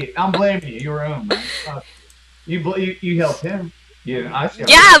 fuck it. I'm blaming you. You were him, man. Fuck it. You helped him. Yeah, I see.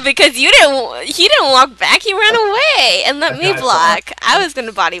 Yeah, because he didn't walk back. He ran away and let me block. I was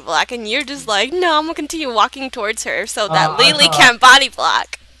gonna body block, and you're just like, no, I'm gonna continue walking towards her so that Lily can't body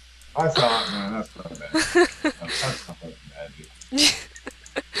block. I saw it, man. That's not bad. That's not bad, dude.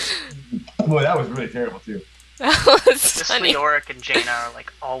 Boy, that was really terrible, too. That was This funny. Leoric and Jaina are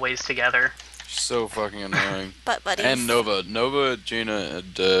like always together. So fucking annoying. But buddies. And Nova, Jaina, and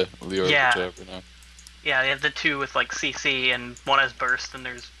Leora Yeah. for top right now. Yeah, they have the two with like CC, and one has burst, and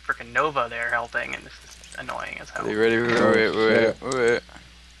there's freaking Nova there helping, and it's just annoying as hell. Are you ready?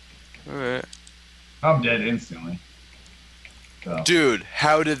 Wait. I'm dead instantly. So. Dude,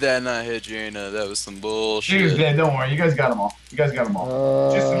 how did that not hit Jaina? That was some She was bullshit. dead. Don't worry. You guys got them all. You guys got them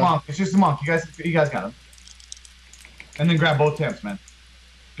all. Just a monk. It's just a monk. You guys got him. And then grab both temps, man.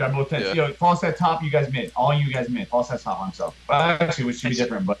 Grab both temps. Yeah. Yo, false that top. You guys mid. All you guys mid. False that top on himself. Actually, which should be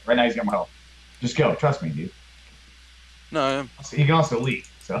different. But right now he's got more help. Just go. Trust me, dude. No, I am. He can also lead.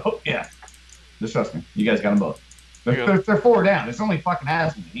 So yeah. Just trust me. You guys got them both. Yeah. They're 4 down. It's only fucking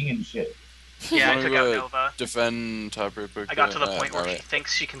Asmon. He ain't shit. Yeah, I Wanna took go out Nova. Defend top real quick. I got to the point where she alright.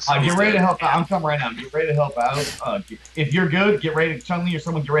 thinks she can. Get ready to help out. Yeah. I'm coming right now. Get ready to help out. If you're good, get ready to Chun-Li or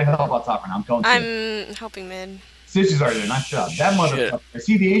someone. Get ready to help out top right now. I'm going. I'm helping mid. Stitches are there. Nice job. That motherfucker. Is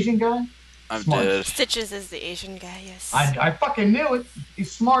he the Asian guy? I'm Smart. dead. Stitches is the Asian guy, yes. I fucking knew it.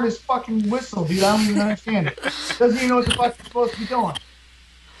 He's smart as fucking whistle, dude. I don't even understand it. Doesn't even know what the fuck he's supposed to be doing.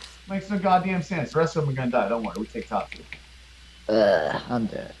 Makes no goddamn sense. The rest of them are gonna die. Don't worry. We take top 2. I'm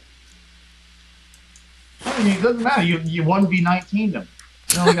dead. I mean, it doesn't matter. You 1v19 them.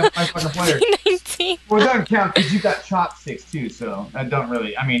 You only got 5 fucking players. 19. Well, it doesn't count because you got chopsticks too, so that don't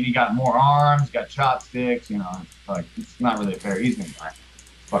really. I mean, you got more arms, you got chopsticks. You know, it's like it's not really fair. He's gonna die.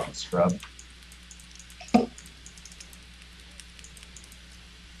 Fucking scrub.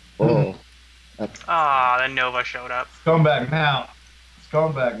 Whoa. Ah, then Nova showed up. It's coming back now. It's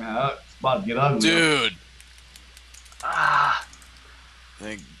coming back now. It's about to get ugly. Dude, Ah,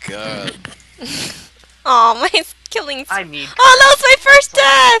 thank God. Aw, my killing. I need. Oh, that was my first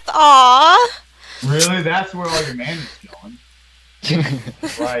death. Aw. Really? That's where all your mana's going.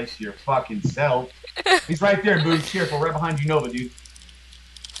 Christ, your fucking self. He's right there, Boo. Cheerful, right behind you, Nova, dude.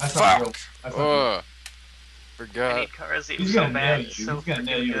 That's not Fuck. real. That's not real. Oh, I forgot. need Karzi. He's So gonna nail bad. you, He's dude. so He's gonna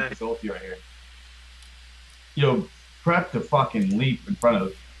nail you with good. his ulti right here. Yo, prep to fucking leap in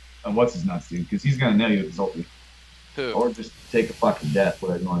front of what's his nuts, dude, because he's gonna nail you with his ulti. Who? Or just take a fucking death,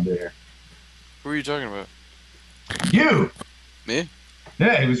 whatever you want to do here. Who are you talking about? You! Me?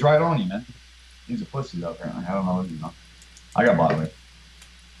 Yeah, he was right on you, man. He's a pussy, though, apparently. I don't know what you know. I got bottom weight.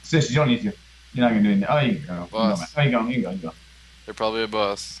 Sis, you don't need to. You're not gonna do anything. Oh, you can go. Boss. Oh, you go. You go. They're probably a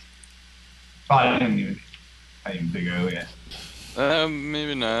boss. Oh, I didn't even think earlier.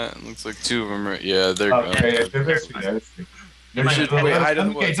 Maybe not. Looks like 2 of them are. Yeah, they're Oh, going. okay, there's 3 there. You should wait. Hide in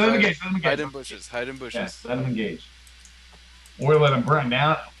the woods. Let him engage. Hide in bushes. Hide in Yeah, bushes. let him engage. We're gonna let him burn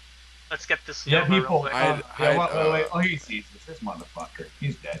down. Let's get this. Yeah, Nova real people. quick. Wait. Oh, he sees this motherfucker.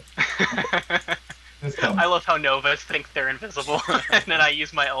 He's dead. I love how Novas think they're invisible, and then I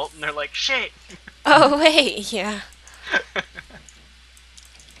use my ult, and they're like, "Shit." Oh wait, yeah.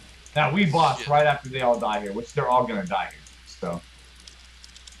 Now we boss right after they all die here, which they're all gonna die here. So.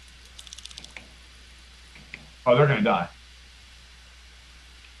 Oh, they're gonna die.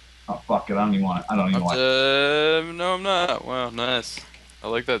 Oh fuck it! I don't even want it. I don't even want it. No, I'm not. Wow, nice. I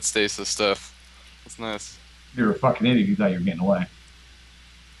like that stasis stuff. That's nice. You're a fucking idiot. You thought you were getting away.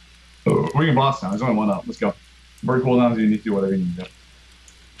 We can boss now. There's only one up. Let's go. Bird cooldowns. You need to do whatever you need to do.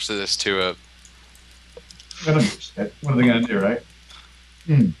 So there's 2 up. What are they gonna do, right?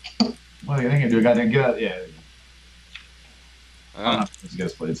 What are they gonna do? Goddamn get out. Yeah. I don't know if these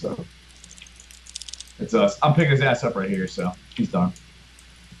guys played, so it's us. I'm picking his ass up right here, so he's done.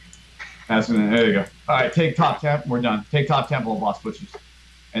 There you go. All right, take top temp. We're done. Take top temple of boss butchers,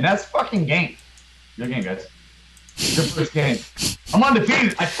 and that's fucking game. Your game, guys. Your first game. I'm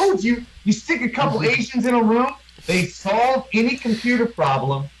undefeated. I told you. You stick a couple Asians in a room, they solve any computer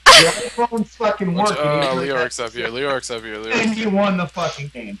problem. Your phone's fucking working. Oh, Leoric's up here. Leoric's up here. And you won the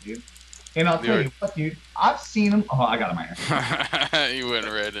fucking game, dude. And I'll tell you what, dude. I've seen him. Oh, I got him right here. You went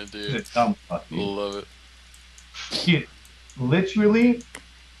right into it. He's a dumb fuck, dude. Love it. Dude, literally,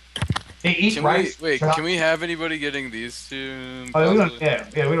 they eat rice. Can we have anybody getting these 2? Oh, we don't,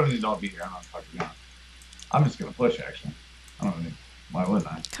 we don't need to all be here. I'm not fucking going. I'm just gonna push, actually. I don't need. Why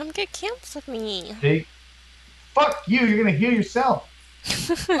wouldn't I? Come get camps with me. See? Fuck you. You're gonna heal yourself.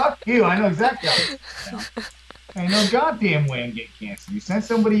 Fuck you. I know exactly how to get Ain't no goddamn way I'm getting cancer. You send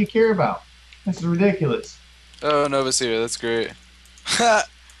somebody you care about. This is ridiculous. Oh, Nova's here. That's great.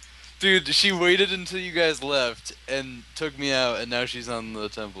 Dude, she waited until you guys left and took me out, and now she's on the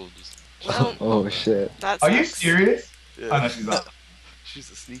temple. Well, oh shit. That Are you serious? Yeah. Oh, no, she's not.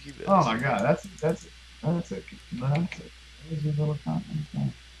 She's a sneaky bitch. Oh my god, that's a crazy little confidence.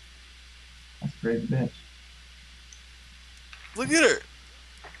 That's a great bitch. Look at her.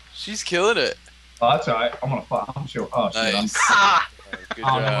 She's killing it. Oh, that's alright. I'm gonna fuck. I'm sure. Oh shit. Nice. Good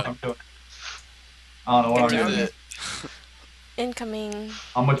I don't know what job. I'm doing. I don't know what I'm doing. Incoming.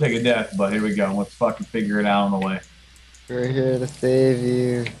 I'm gonna take a death, but here we go. Let's fucking figure it out on the way. We're here to save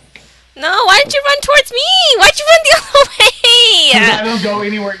you. No, why'd you run towards me? Why'd you run the other way? I don't go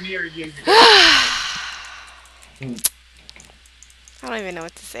anywhere near you. I don't even know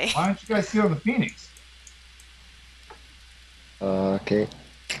what to say. Why don't you guys steal the Phoenix? Okay.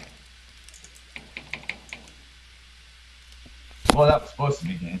 Well, that was supposed to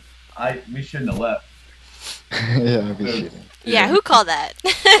be game. We shouldn't have left. Yeah, we should. Yeah, who called that?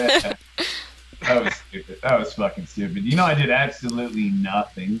 That was stupid. That was fucking stupid. You know, I did absolutely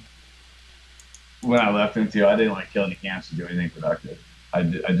nothing when I left into. I didn't kill any camps or do anything productive. I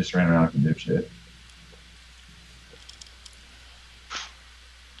just ran around like a dipshit.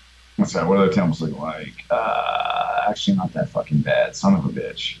 What's that? What do the temples look like? Actually, not that fucking bad. Son of a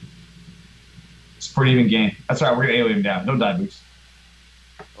bitch. It's a pretty even game. That's right. We're gonna alien him down. No die boost.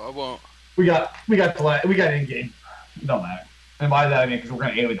 I won't. We got in game. It don't matter. And by that I mean because we're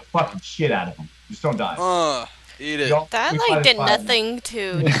gonna alien the fucking shit out of them. Just don't die. Eat it. That did nothing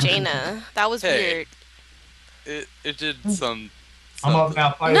to Jaina. That was weird. It did some. I'm up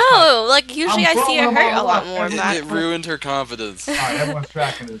now. No, usually I see her hurt a lot more. It ruined her confidence. Alright, everyone's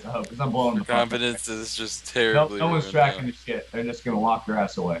tracking this, I hope, because I'm blowing her confidence is just terribly. No one's tracking this shit. They're just gonna lock their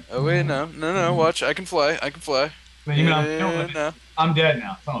ass away. Oh wait, no, watch. I can fly. No. I'm dead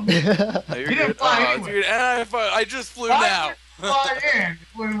now. Tell me. No, you didn't fly anyway. Dude, and I just flew now. Fly in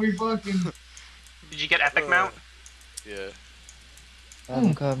when we fucking. Did you get epic mount? Yeah.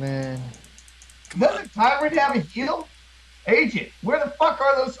 I'm coming. Doesn't Tyrant have a heal? Agent, where the fuck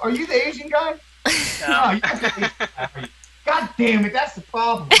are those? Are you the Asian guy? No, you're not the Asian guy. God damn it, that's the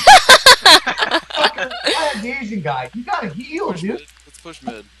problem. Fucker, I am the Asian guy. You gotta heal, dude. Let's push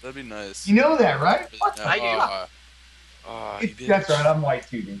mid. That'd be nice. You know that, right? What the I do. That's right, I'm white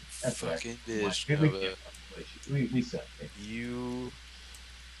too, dude. That's fucking right. bitch. We suck. You.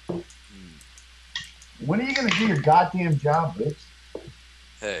 When are you gonna do your goddamn job, bitch?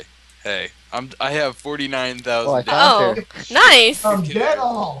 Hey. I have 49,000. Oh, nice. I'm dead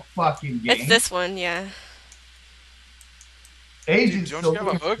all fucking game. It's this one, yeah. Agent, don't you have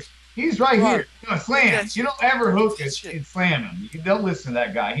a hook? He's right here. No, slam. You don't ever hook it and slam him. You don't listen to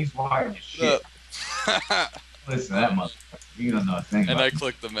that guy. He's wired as shit. Listen to that motherfucker. You don't know a thing. And I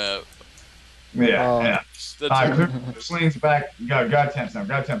clicked the map. Yeah. Sling's back. Got temps now.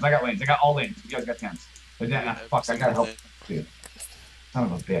 Got temps. I got lanes. I got all lanes. You guys got temps. Fuck, I gotta help. Dude. Son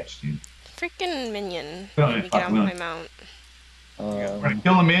of a bitch, dude. Freaking minion. Don't Let me get on my mount. We're gonna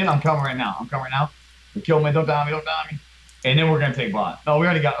kill him in. I'm coming right now. We kill him in. Don't die on me. And then we're gonna take bot. No, we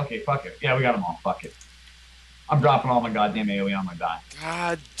already got. Okay, fuck it. Yeah, we got them all. Fuck it. I'm dropping all my goddamn AoE on my die.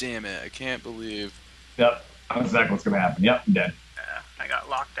 God damn it! I can't believe. Yep, that's exactly what's gonna happen. Yep, I'm dead. Yeah, I got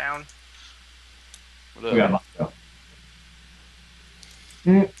locked down. We got locked up.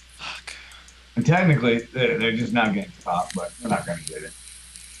 Fuck. And technically, they're just not getting top, but we're not gonna get it.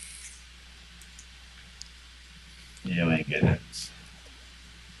 Yeah, we ain't getting it.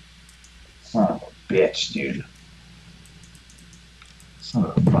 Son of a bitch, dude. Son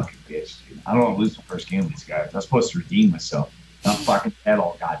of a fucking bitch, dude. I don't want to lose the first game with these guys. I'm supposed to redeem myself. I'm fucking dead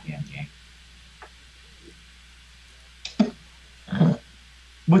all goddamn game.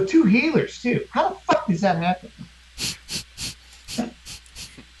 With 2 healers, too. How the fuck does that happen?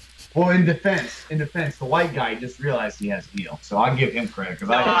 Well, in defense, the white guy just realized he has heal. So I'll give him credit, because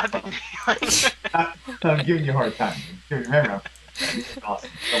I'm giving you a hard time. Remember, awesome.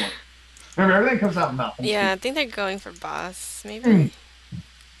 Remember, everything comes out nothing. Yeah, I think they're going for boss, maybe.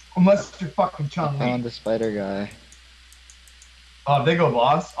 Unless you're fucking Chun-Li. Found the spider guy. Oh, if they go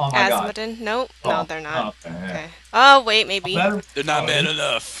boss? Oh my god. Nope. Oh, No, they're not. okay, yeah. Okay. Oh, wait, maybe. They're not man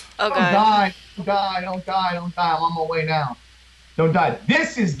enough. Oh, Don't god. die. Don't die. I'm on my way now. Don't die.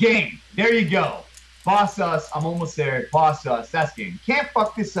 This is game. There you go. Boss us. I'm almost there. Boss us. That's game. Can't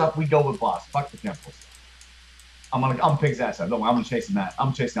fuck this up. We go with boss. Fuck the temples. I'm gonna pick his ass up. Don't worry. I'm gonna chase him that.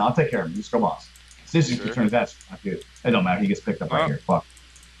 I'll take care of him. Just go boss. Decision can turn his ass. Not good. It don't matter. He gets picked up right here. Fuck.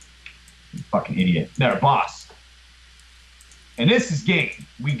 You fucking idiot. There, boss. And this is game.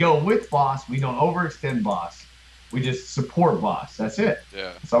 We go with boss. We don't overextend boss. We just support boss. That's it.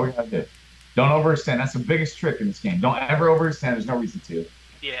 Yeah. That's all we gotta do. Don't overextend. That's the biggest trick in this game. Don't ever overextend. There's no reason to.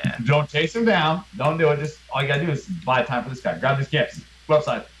 Yeah. Don't chase him down. Don't do it. Just all you gotta do is buy time for this guy. Grab these gifts. Go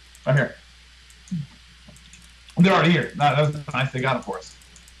outside. Right here. They're already here. That was nice. They got it for us.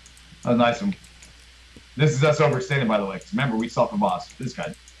 That was nice of them. This is us overextending, by the way. 'Cause remember, we saw the boss. This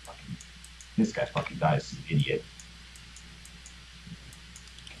guy fucking dies. Idiot.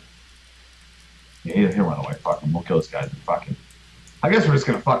 Yeah, he'll run away. Fuck him. We'll kill this guy. Fuck him. I guess we're just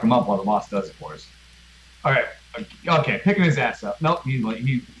gonna fuck him up while the boss does it for us. All right. Okay, picking his ass up. Nope, he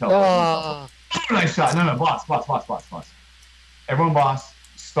teleported. Nice shot. No, boss. Everyone, boss.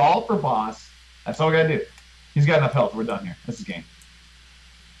 Stall for boss. That's all we gotta do. He's got enough health. We're done here. This is game.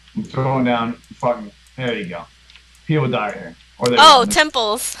 I'm throwing down. Fucking. There you go. People die right here. Or they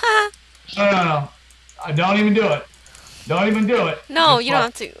Temples. No. Don't even do it. Don't even do it. No, you don't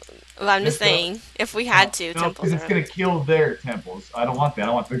have to. Well, I'm just saying, if we had to, no, temples. Because it's going to kill their temples. I don't want that.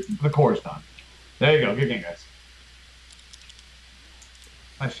 I want the core done. There you go. Good game, guys.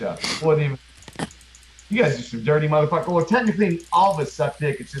 Nice shot. You guys are some dirty motherfucker. Well, technically, all of us suck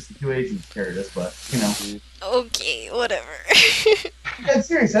dick. It's just the 2 agents carried us, but, you know. Okay, whatever. That's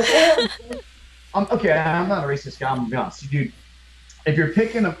serious. That's what okay, I'm not a racist guy. I'm going to be honest. Dude, if you're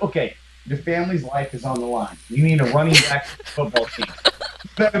picking up, okay, your family's life is on the line. You need a running back football team. You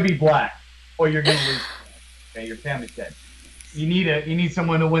better be black, or you're gonna lose. Okay, your family's dead. You need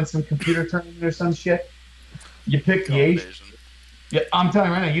someone to win some computer tournament or some shit. You pick the Asian. Yeah, I'm telling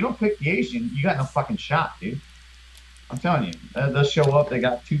you right now, you don't pick the Asian, you got no fucking shot, dude. I'm telling you, they'll show up. They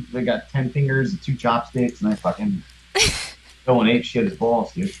got 10 fingers and 2 chopsticks, and they fucking going ape shit as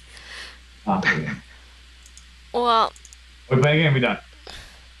balls, dude. Well, we play again. We done.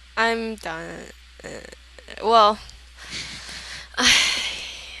 I'm done. Well, I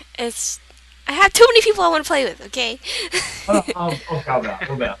have too many people I want to play with. Okay. Calm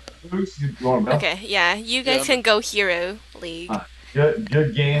down. Okay. Yeah, you guys can go Hero League.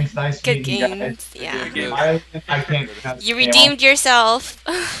 Good games. Nice good meeting games. Guys. Yeah. I can't. You redeemed yourself.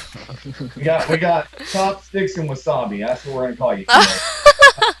 we got chopsticks and wasabi. That's what we're gonna call you.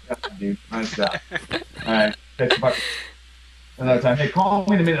 Dude, nice job. All right. Catch you another time. Hey, call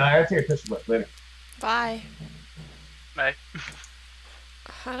me in a minute. I gotta take a picture with later. Bye. Bye.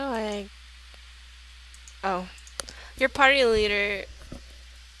 How do I? Oh, your party leader.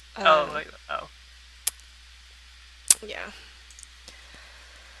 Oh. Yeah.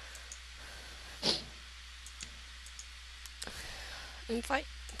 Invite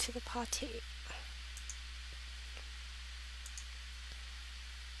to the party.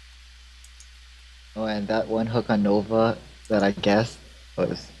 Oh, and that one hook on Nova that I guessed I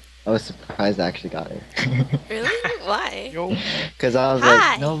was surprised I actually got her. Really? Why? Because I was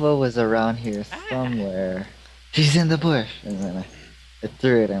like, Nova was around here somewhere. She's in the bush. And then I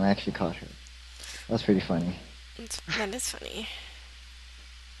threw it and I actually caught her. That was pretty funny. That is funny.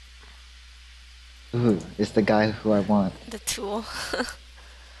 Ooh, it's the guy who I want. The tool.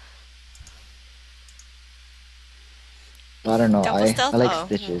 I don't know. Double I stealth? like Oh,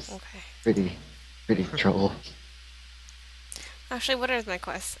 Stitches. okay. Pretty troll. Actually, what are my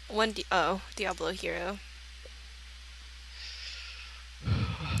quests? Diablo hero.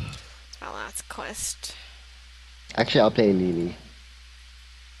 It's my last quest. Actually, I'll play Lily.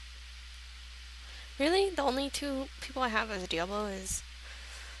 Really? The only two people I have as Diablo is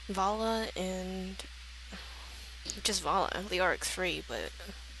Vala and just Vala. Leoric's free, but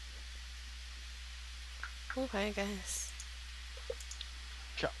okay, I guess.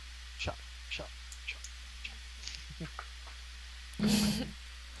 Chop, chop, chop, chop.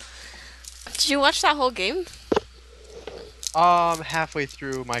 Did you watch that whole game? Halfway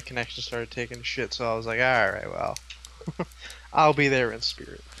through, my connection started taking shit, so I was like, alright, well. I'll be there in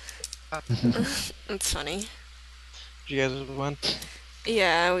spirit. It's funny. Did you guys win?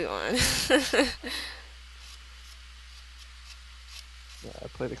 Yeah, we won. Yeah, I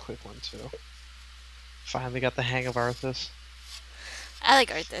played a quick one, too. Finally got the hang of Arthas. I like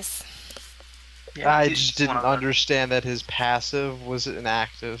Arthas. Yeah, I he's just one didn't of the- understand that his passive was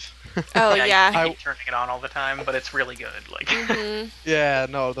inactive. Oh, I yeah. keep turning it on all the time, but it's really good. Like, Mhm. Yeah,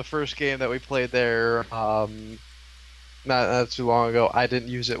 no, the first game that we played there, not too long ago, I didn't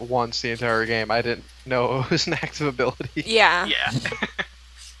use it once the entire game. I didn't know it was an active ability. Yeah. yeah.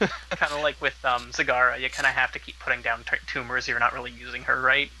 Kind of like with Zagara, you kind of have to keep putting down tumors. You're not really using her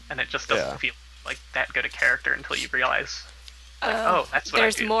right, and it just doesn't Yeah. feel like that good a character until you realize. Oh, That's what I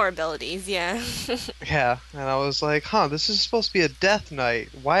there's do. more abilities, yeah. Yeah, and I was like, huh, this is supposed to be a death knight.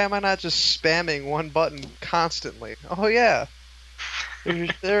 Why am I not just spamming one button constantly? Oh yeah.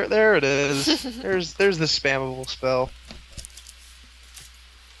 There it is. There's the spammable spell.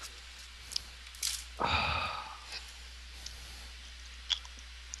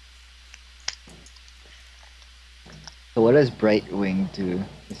 So what does Brightwing do?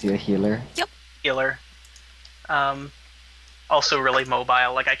 Is he a healer? Healer. Also really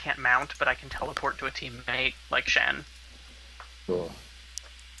mobile. Like I can't mount, but I can teleport to a teammate like Shen. Cool.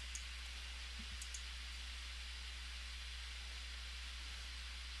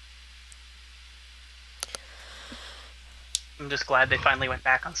 I'm just glad they finally went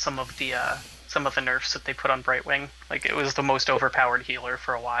back on some of the nerfs that they put on Brightwing. Like it was the most overpowered healer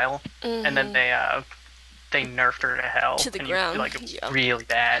for a while, and then they nerfed her to hell To the and ground, like it was yeah. really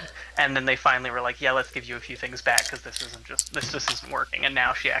bad. And then they finally were like, yeah, let's give you a few things back because this just isn't working. And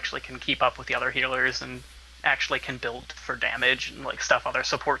now she actually can keep up with the other healers and actually can build for damage and like stuff other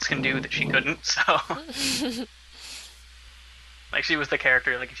supports can do that she couldn't. So like she was the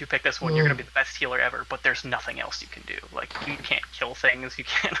character, like if you pick this one, you're gonna be the best healer ever, but there's nothing else you can do. Like you can't kill things, you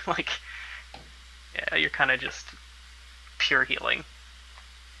can't like yeah, you're kinda just pure healing.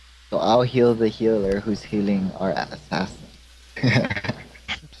 So I'll heal the healer who's healing our assassin.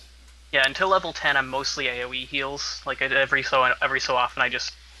 Yeah, until level 10 I'm mostly AoE heals. Like every so often I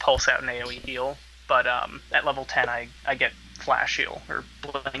just pulse out an AoE heal. But at level 10 I get flash heal or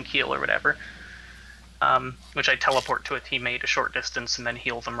blink heal or whatever. Which I teleport to a teammate a short distance and then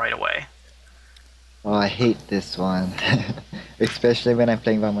heal them right away. Oh, I hate this one. Especially when I'm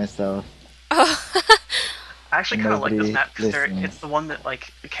playing by myself. I actually kind of like this Nobody map because listens. it's the one that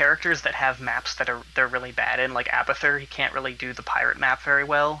like the characters that have maps that they're really bad in. Like Abathur, he can't really do the pirate map very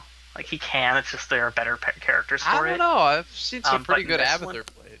well. Like he can, it's just there are better characters for I it. don't know. I've seen some pretty but in good this one- Abathur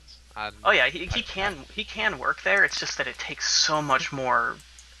plays. Oh yeah, he can work there. It's just that it takes so much more,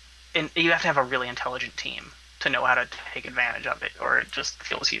 and you have to have a really intelligent team to know how to take advantage of it, or it just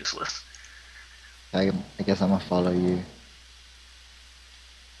feels useless. I guess I'm gonna follow you.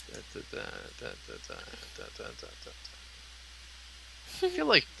 I feel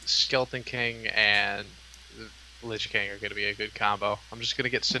like Skeleton King and Lich King are gonna be a good combo. I'm just gonna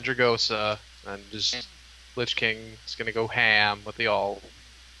get Syndragosa and just Lich King is gonna go ham with the ult.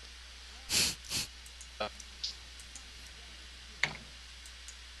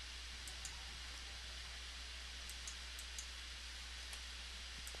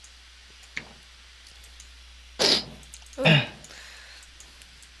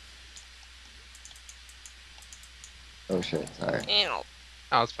 Oh shit, sorry. Ew.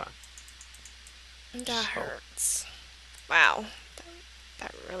 Oh, it's fine. That hurts. Wow.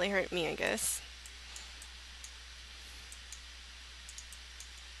 That really hurt me, I guess.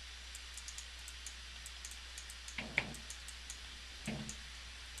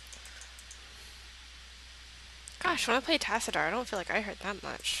 Gosh, when I play Tassadar, I don't feel like I hurt that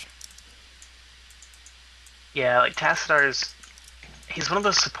much. Yeah, like he's one of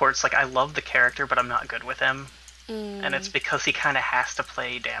those supports. Like I love the character, but I'm not good with him, and it's because he kind of has to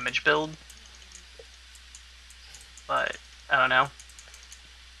play damage build. But I don't know.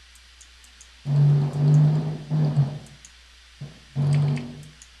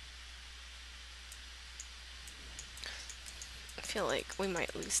 we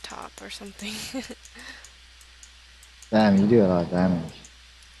might lose top or something. Damn, you do a lot of damage.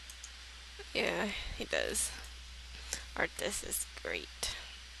 Yeah, he does. Arthas is great.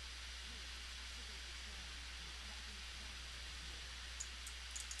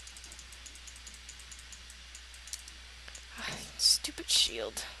 Stupid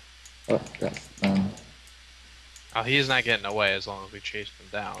shield. Oh, that's done. Oh, he's not getting away as long as we chase him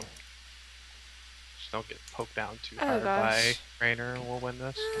down. Just don't get poked down too hard by Rainer and we'll win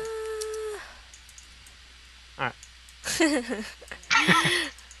this. Alright.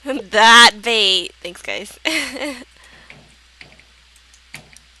 That bait. Thanks, guys. Yeah.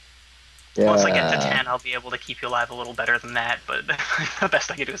 Once I get to 10, I'll be able to keep you alive a little better than that, but the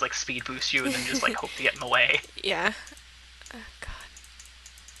best I can do is like speed boost you and then just like hope to get in the way. Yeah. Oh, God.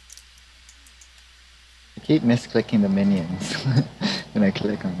 I keep misclicking the minions when I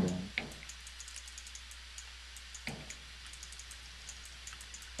click on them.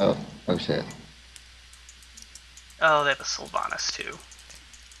 Oh shit. Oh, they have a Sylvanas too.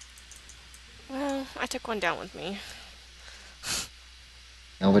 Well, I took one down with me.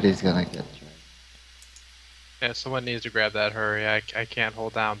 Nobody's gonna get tried. Yeah, someone needs to grab that hurry. I can't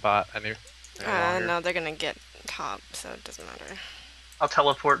hold down bot any longer. No, they're gonna get top, so it doesn't matter. I'll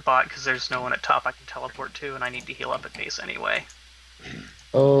teleport bot because there's no one at top I can teleport to, and I need to heal up at base anyway.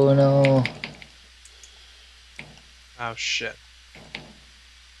 Oh no. Oh shit.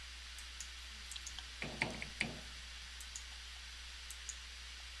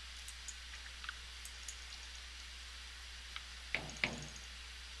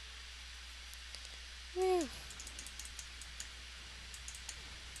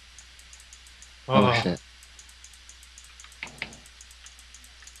 Oh shit.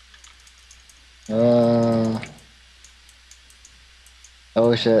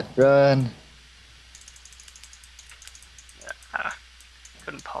 Oh shit, run! Yeah,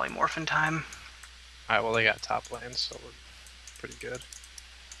 couldn't polymorph in time. Alright, well they got top lane, so we're pretty good.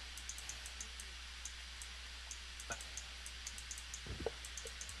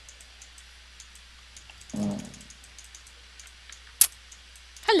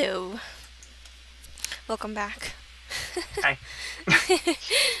 Hello. Welcome back. Hi.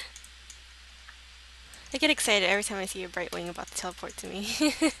 I get excited every time I see a bright wing about to teleport to me.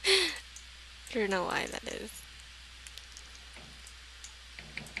 I don't know why that is.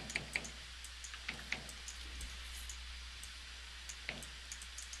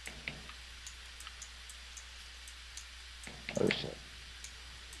 Oh shit.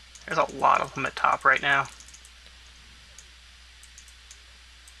 There's a lot of them at top right now.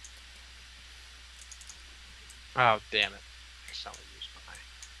 Oh damn it. I accidentally used my...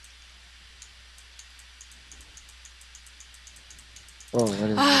 Oh, what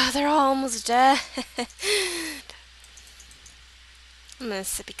is Ah, they're all almost dead. I'm gonna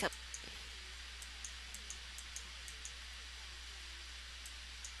sippy cup.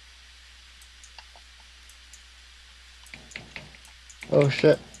 Oh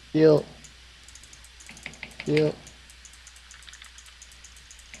shit. Heal. Heal.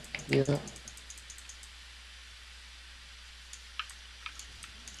 Heal.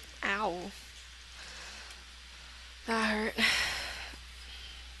 Ow. That hurt.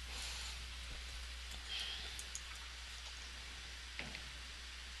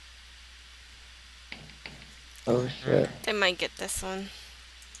 Oh shit. They might get this one.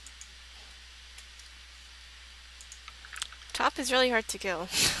 Top is really hard to kill.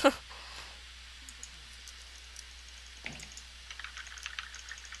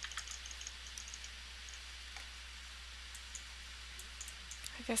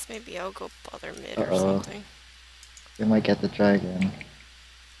 I guess maybe I'll go bother mid or something. We might get the dragon.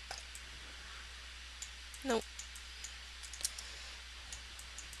 Nope.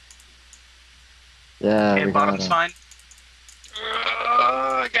 Yeah, Okay, we bottom's got fine. it.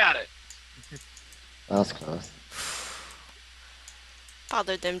 I got it. That was close.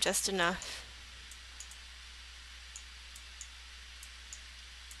 Bothered them just enough.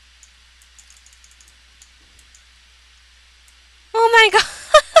 Oh my god!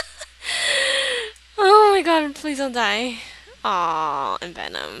 Oh my god, please don't die. Aw, and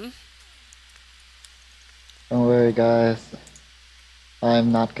Venom. Don't worry, guys.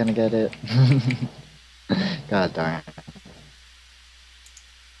 I'm not gonna get it. God darn it.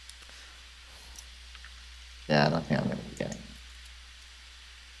 Yeah, I don't think I'm gonna be getting it.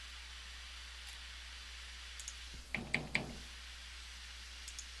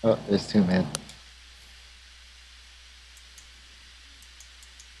 Oh, there's two mid. I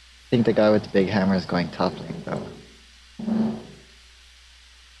think the guy with the big hammer is going top lane, though.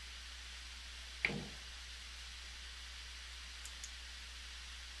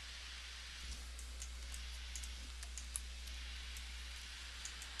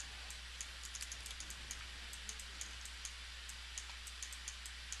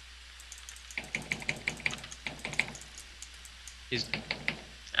 He's.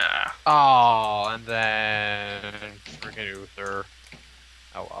 Uh, Oh, and then freaking Uther.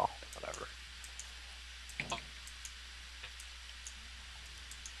 Oh well, whatever.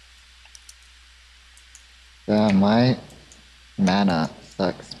 Yeah, my mana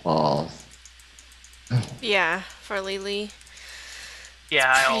sucks balls. Yeah, for Lily.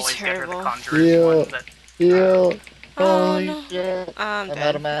 yeah, I Pretty always get her the terrible. Conjurer's Heal. one that. Heal. Oh Holy no. shit. I'm I'm dead.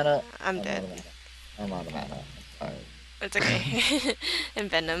 out of mana. I'm out dead. of mana. I'm out of mana. I'm sorry. It's okay. And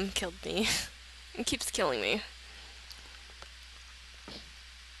Venom killed me. It keeps killing me.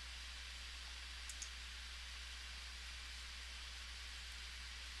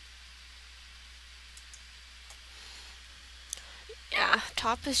 Yeah,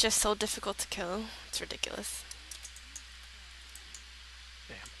 top is just so difficult to kill. It's ridiculous.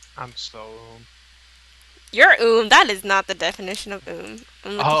 I'm so. You're that is not the definition of I'm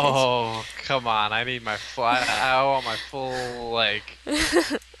looking Oh, come on! I need my fly. I want my full like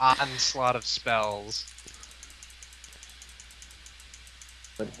onslaught of spells.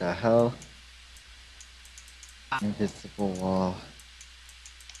 What the hell? Invisible wall.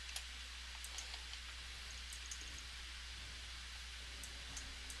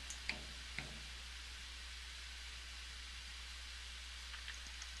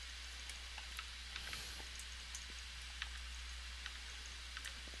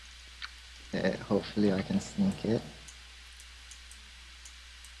 Okay, hopefully I can sneak it.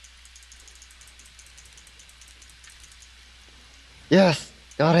 Yes!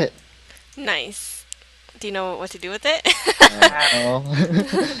 Got it! Nice. Do you know what to do with it? No.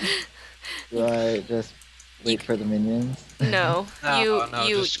 Do I just wait for the minions? No. No,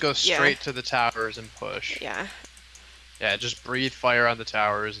 you just go straight to the towers and push. Yeah. Yeah, just breathe fire on the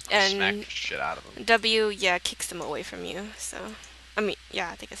towers and smack And the shit out of them. W, yeah, kicks them away from you. So, I mean, yeah,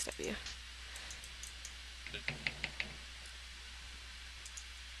 I think it's W.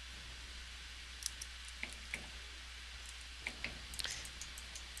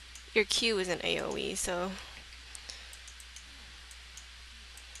 Your Q is an AoE, so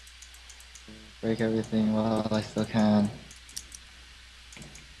Break everything while I still can.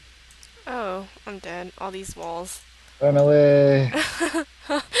 oh, I'm dead. All these walls. Run away!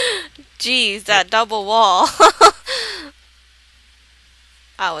 Jeez, that double wall.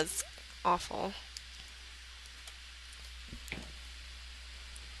 That was awful.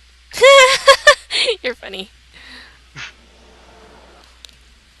 You're funny.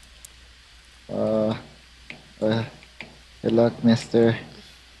 Good luck, mister.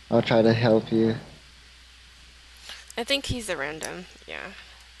 I'll try to help you. I think he's a random, yeah.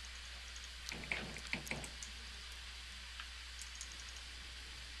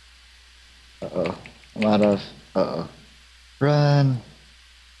 Uh-oh. I'm out of... Uh-oh. Run!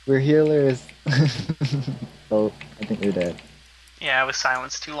 We're healers! Oh, I think we're dead. Yeah, I was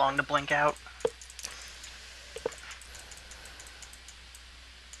silenced too long to blink out.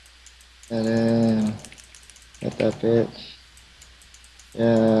 Get in. Get that bitch.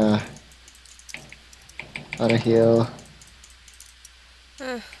 Yeah. Gotta heal.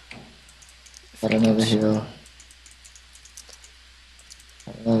 Got another heal.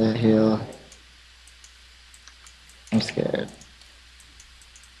 Got another heal. I'm scared.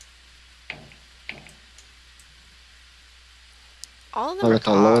 All of them Oh, are look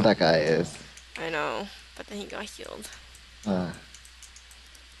how low top. that guy is. I know, but then he got healed.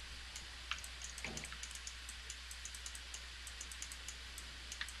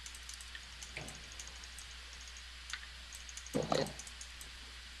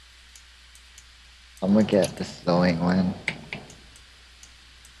 I'm gonna get the slowing one.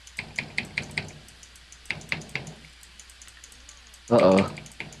 Uh-oh.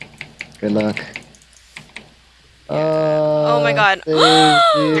 Good luck. Oh my god. Thank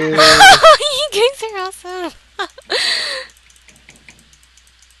you. You guys are awesome.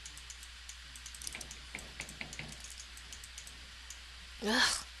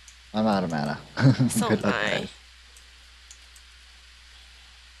 Ugh, I'm out of mana. so Good luck, am I. guys.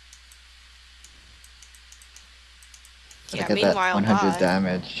 Yeah, Gotta get that meanwhile, 100 bot.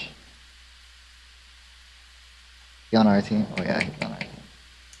 damage. He on our team? Oh yeah, he's on our team.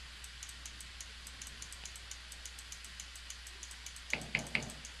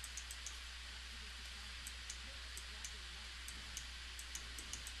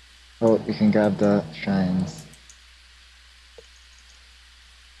 Oh, you can grab the shrines.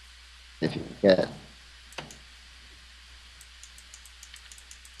 If you get.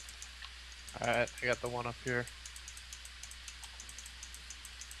 Alright, I got the one up here.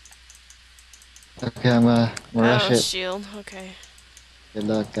 Okay, I'm gonna rush Oh, it. shield. Okay. Good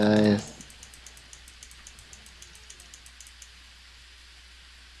luck, guys.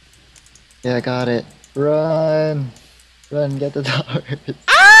 Yeah, I got it. Run! Run, get the towers.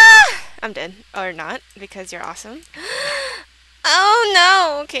 Ah! I'm dead. Or not, because you're awesome. Oh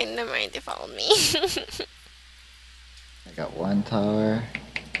no! Okay, never mind. They followed me. I got one tower.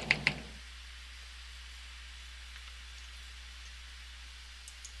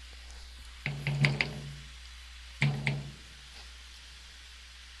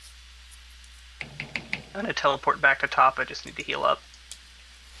 I'm gonna teleport back to top. I just need to heal up.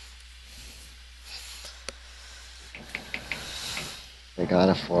 I got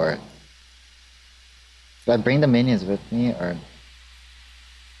a fort. Should I bring the minions with me or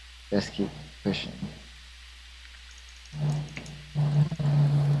just keep pushing?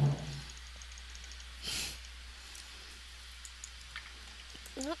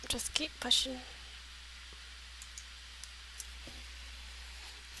 Nope, just keep pushing.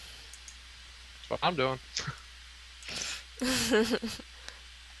 That's what I'm doing.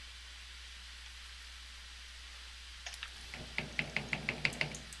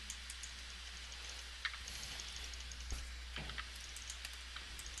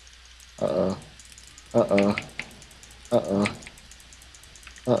 Uh-oh. Uh-oh. Uh-oh.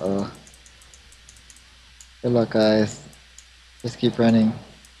 Uh-oh. Good luck, guys. Just keep running.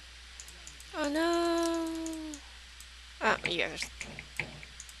 Oh no! Oh, you guys.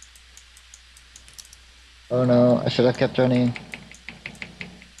 Oh no, I should have kept running.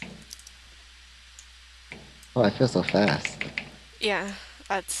 Oh, I feel so fast. Yeah,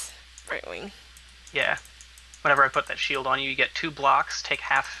 that's right wing. Yeah. Whenever I put that shield on you, you get 2 blocks, take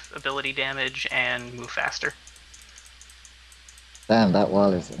half ability damage, and move faster. Damn, that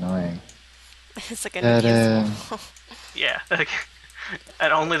wall is annoying. It's like an Get him. abuse wall. Yeah.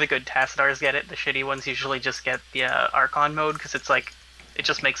 And only the good Tassadars get it. The shitty ones usually just get the Archon mode, because it's like, it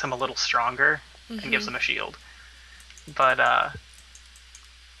just makes them a little stronger and gives them a shield. But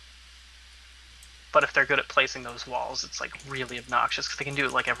if they're good at placing those walls, it's like really obnoxious, because they can do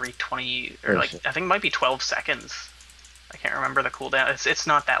it like every 20, or like, I think it might be 12 seconds. I can't remember the cooldown. It's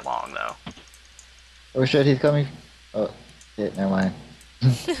not that long, though. Oh shit, he's coming. Oh, shit, never mind.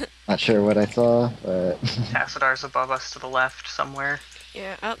 Not sure what I saw, but... Tassadar's above us to the left somewhere.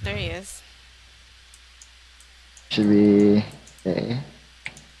 Yeah, oh, there he is. Should we stay?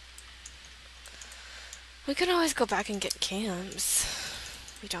 We could always go back and get cams.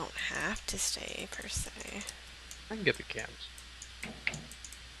 We don't have to stay, per se. I can get the cams.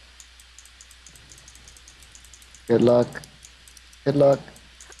 Good luck. Good luck.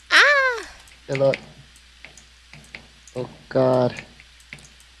 Ah! Good luck. Oh god.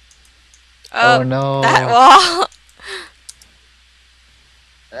 Oh, no. that wall!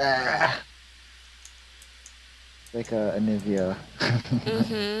 Ah. Like a Nivea.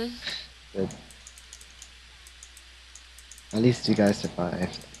 Mm-hmm. Good. At least you guys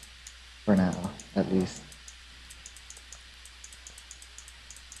survived. For now, at least.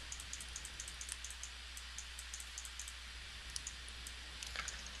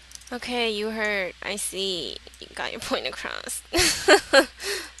 Okay, you hurt. I see. You got your point across.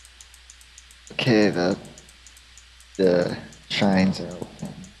 Okay, the shrines are open.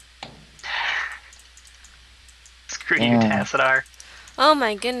 Screw you, Tassadar. Oh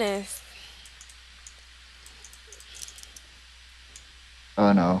my goodness.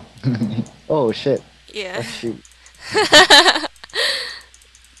 Oh no. Oh shit. Yeah. Let's shoot.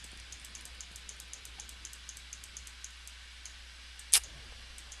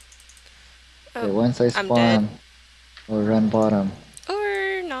 Oh, Okay, once I I'm dead. spawn, we'll run bottom.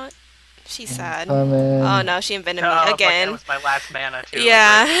 Or not. She's sad. Coming. Oh no, she envenomed Oh, me fuck, again. that was my last mana, too.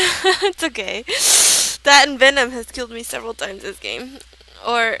 Yeah, it's okay. That and Venom has killed me several times this game.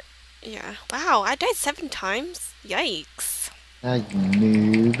 Or, yeah. Wow, I died 7 times? Yikes. Ah, you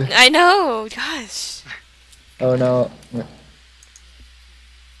noob. I know, gosh. Oh no.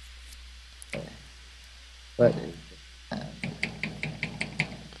 What is this?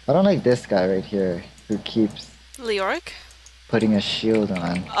 I don't like this guy right here who keeps Leoric? putting a shield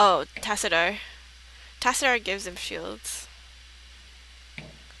on. Oh, Tassadar. Tassadar gives him shields.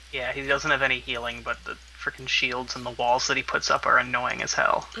 Yeah, he doesn't have any healing, but the freaking shields and the walls that he puts up are annoying as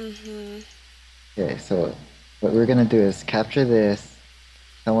hell. Mm-hmm. Okay, so what we're gonna do is capture this.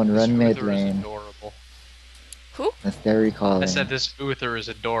 Someone run mid Uther is lane. adorable. Who? That's their recalling. I said this Uther is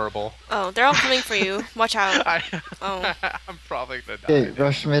adorable. Oh, they're all coming for you. Watch out. Oh. I'm probably gonna die. Okay,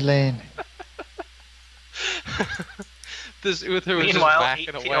 rush mid lane. This Uther was just Meanwhile,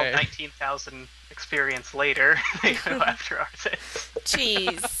 backing away. 19,000 experience later, they go after Arthas.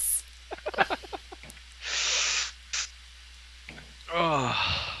 Jeez. Oh,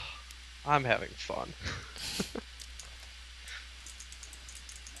 I'm having fun.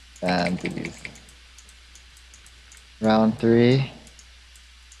 trying to use. Round 3.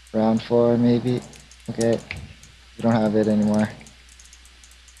 Round 4, maybe. Okay. We don't have it anymore.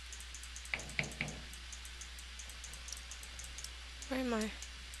 Where am I?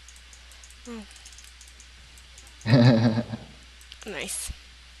 Oh. Nice.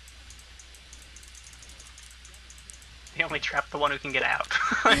 They only trap the one who can get out.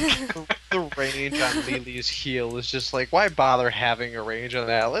 The range on Lily's heal is just like, why bother having a range on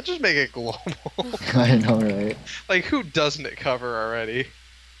that? Let's just make it global. I know, right? Like, who doesn't it cover already?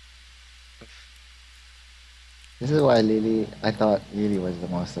 This is why I thought Lily was the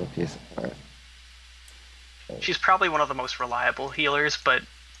most OP support. She's probably one of the most reliable healers, but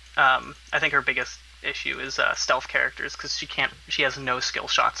I think her biggest issue is stealth characters, because she has no skill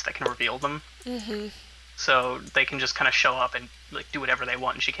shots that can reveal them. Mm-hmm. So they can just kind of show up and like do whatever they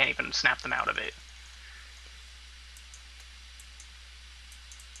want, and she can't even snap them out of it.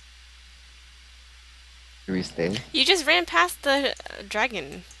 Do we stay? You just ran past the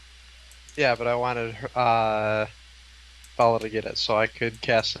dragon. Yeah, but I wanted Vala to get it so I could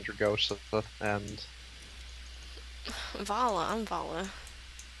cast Cinder Ghost and... Vala, I'm Vala.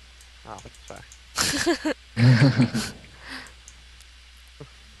 Oh, sorry.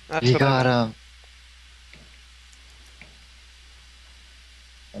 You got him.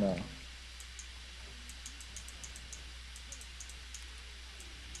 I know.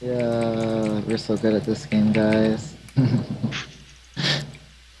 Yeah, we're so good at this game, guys.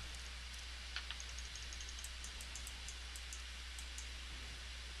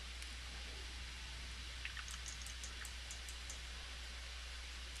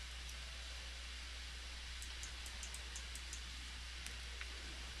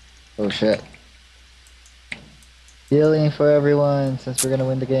 Oh shit. Healing for everyone, since we're gonna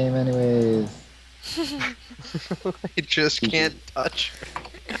win the game anyways. I just can't touch her.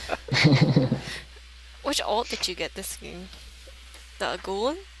 Which ult did you get this game? The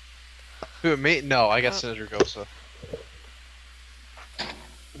Ghoul? Who, me? No, I got Cinder Ghost.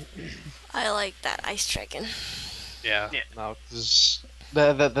 I like that Ice Dragon. Yeah. No, that's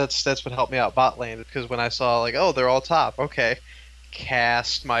what helped me out bot lane, because when I saw like, oh, they're all top, okay,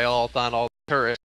 cast my ult on all the turrets.